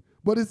company.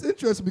 But it's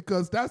interesting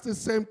because that's the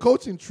same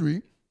coaching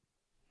tree.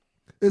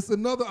 It's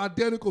another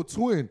identical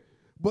twin.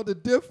 But the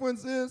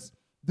difference is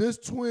this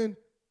twin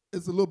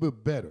is a little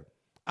bit better.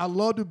 I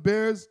love the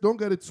Bears. Don't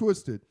get it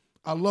twisted.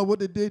 I love what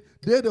they did.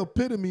 They're the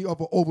epitome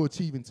of an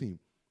overachieving team.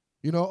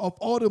 You know, of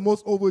all the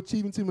most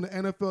overachieving team in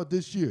the NFL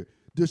this year,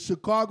 the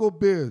Chicago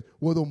Bears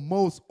were the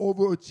most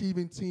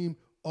overachieving team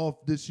of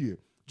this year.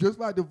 Just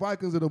like the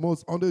Vikings are the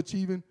most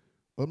underachieving.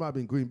 Or it might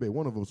be Green Bay,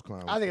 one of those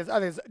clowns. I think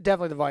it's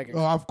definitely the Vikings.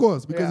 Oh, of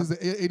course, because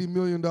it's an $80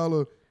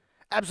 million.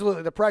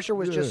 Absolutely. The pressure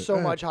was just so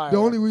much higher. The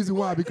only reason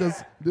why,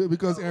 because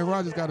Aaron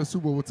Rodgers got a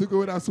Super Bowl. Took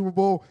away that Super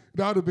Bowl,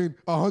 that would have been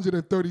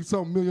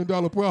 $130-something million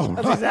problem.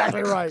 That's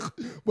exactly right.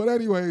 But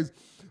anyways,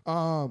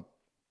 I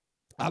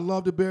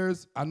love the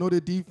Bears. I know their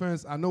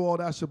defense. I know all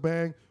that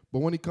shebang. But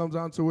when it comes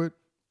down to it,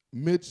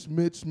 Mitch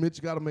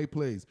got to make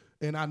plays.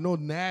 And I know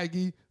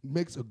Nagy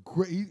makes a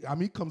great,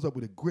 he comes up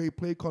with a great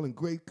play, calling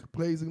great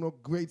plays,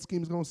 great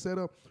schemes going to set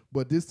up.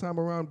 But this time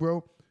around,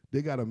 bro,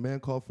 they got a man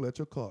called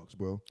Fletcher Cox,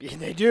 bro. Yeah,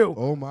 they do.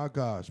 Oh, my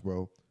gosh,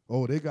 bro.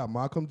 Oh, they got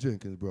Malcolm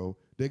Jenkins, bro.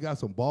 They got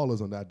some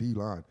ballers on that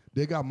D-line.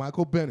 They got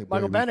Michael Bennett,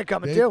 Bennett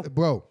coming, too.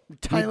 Bro,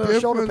 Tiny the little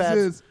shoulder difference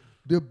pads. is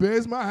the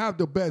Bears might have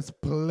the best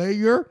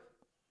player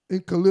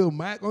in Khalil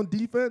Mack on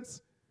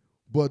defense,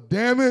 but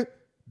damn it,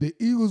 the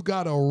Eagles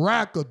got a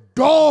rack of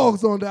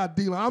dogs on that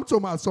D-line. I'm talking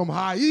about some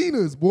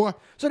hyenas, boy.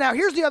 So now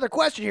here's the other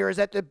question here is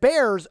that the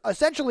Bears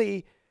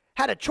essentially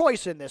had a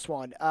choice in this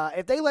one.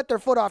 If they let their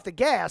foot off the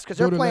gas because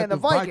they're playing the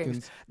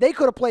Vikings, they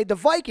could have played the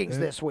Vikings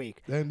this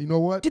week. And you know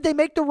what? Did they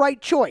make the right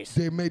choice?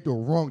 They made the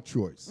wrong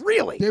choice.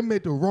 Really? They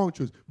made the wrong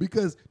choice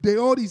because they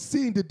already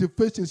seen the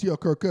deficiency of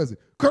Kirk Cousins.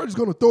 Kirk is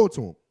going to throw it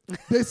to him.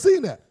 They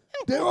seen that.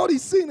 They already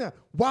seen that.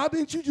 Why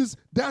didn't you just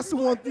 – that's the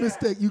one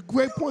mistake.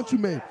 Great point you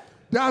made.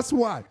 That's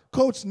why.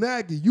 Coach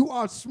Nagy, you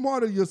are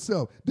smarter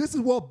yourself. This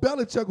is what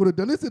Belichick would have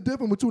done. This is the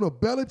difference between a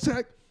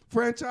Belichick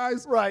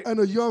franchise and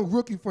a young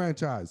rookie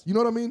franchise. You know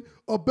what I mean?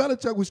 A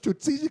Belichick would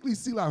strategically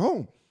see like,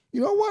 home,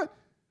 you know what?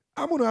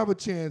 I'm going to have a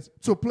chance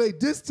to play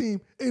this team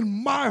in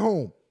my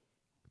home.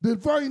 The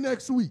very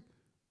next week,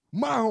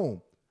 my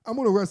home. I'm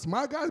going to rest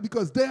my guys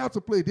because they have to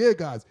play their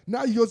guys.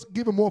 Now you're just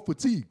giving more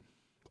fatigue.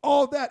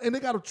 All that, and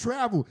they got to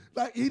travel.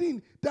 Like,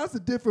 that's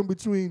the difference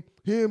between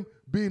him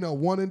being a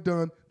one and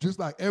done, just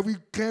like every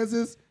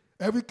Kansas,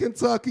 every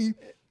Kentucky,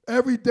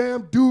 every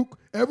damn Duke,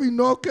 every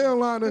North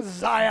Carolina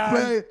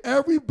play,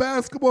 every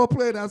basketball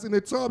player that's in the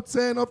top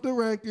 10 of the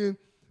ranking.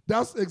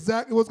 That's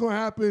exactly what's going to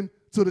happen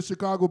to the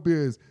Chicago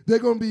Bears. They're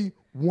going to be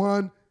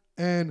one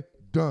and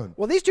done.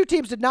 Well, these two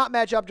teams did not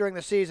match up during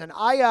the season.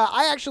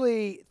 I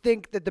actually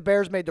think that the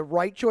Bears made the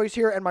right choice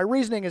here, and my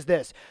reasoning is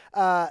this.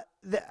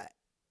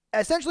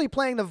 Essentially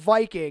playing the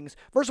Vikings,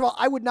 first of all,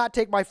 I would not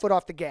take my foot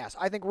off the gas.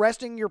 I think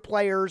resting your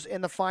players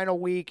in the final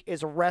week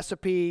is a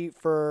recipe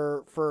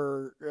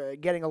for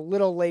getting a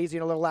little lazy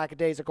and a little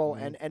lackadaisical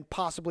and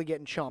possibly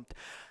getting chumped.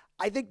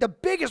 I think the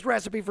biggest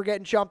recipe for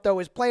getting chumped, though,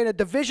 is playing a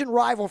division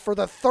rival for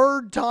the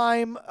third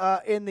time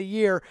in the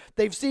year.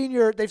 They've seen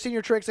your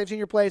tricks, they've seen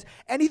your plays.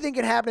 Anything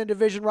can happen in a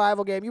division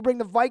rival game. You bring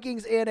the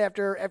Vikings in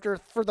after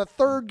for the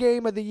third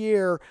game of the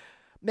year.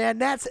 Man,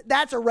 that's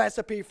a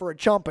recipe for a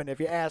chumping,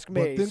 if you ask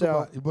me.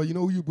 But you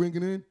know who you're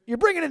bringing in? You're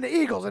bringing in the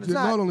Eagles, and it's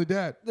not only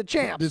that, the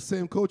champs. The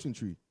same coaching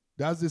tree.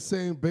 That's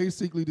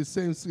basically the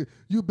same.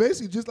 You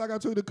basically, just like I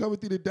told you to cover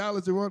through the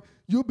Dallas and run,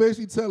 you're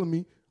basically telling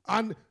me,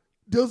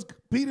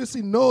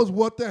 Peterson knows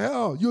what the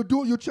hell you're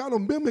doing. You're trying to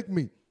mimic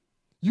me.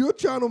 You're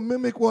trying to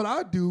mimic what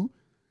I do.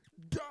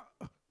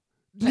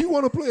 Do you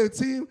want to play a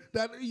team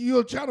that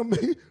you're trying to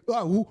make?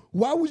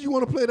 Why would you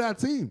want to play that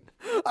team?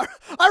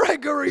 All right,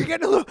 Guru, you're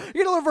getting a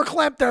little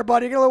verklempt there,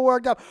 buddy. You're getting a little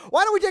worked up.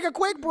 Why don't we take a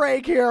quick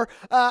break here?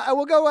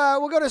 We'll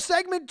go to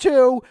segment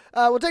 2.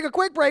 We'll take a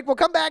quick break. We'll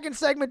come back in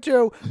segment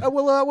 2.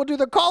 We'll do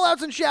the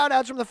call-outs and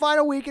shout-outs from the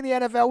final week in the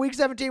NFL, Week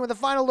 17, with a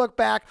final look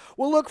back.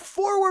 We'll look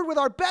forward with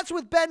our Bets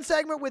with Ben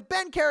segment with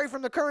Ben Carey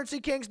from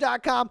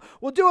thecurrencykings.com.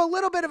 We'll do a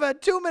little bit of a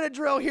 2-minute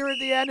drill here at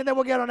the end, and then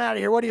we'll get on out of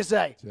here. What do you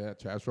say? Yeah,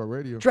 Trash Talk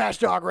Radio. Trash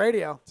Talk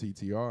Radio.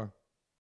 TTR.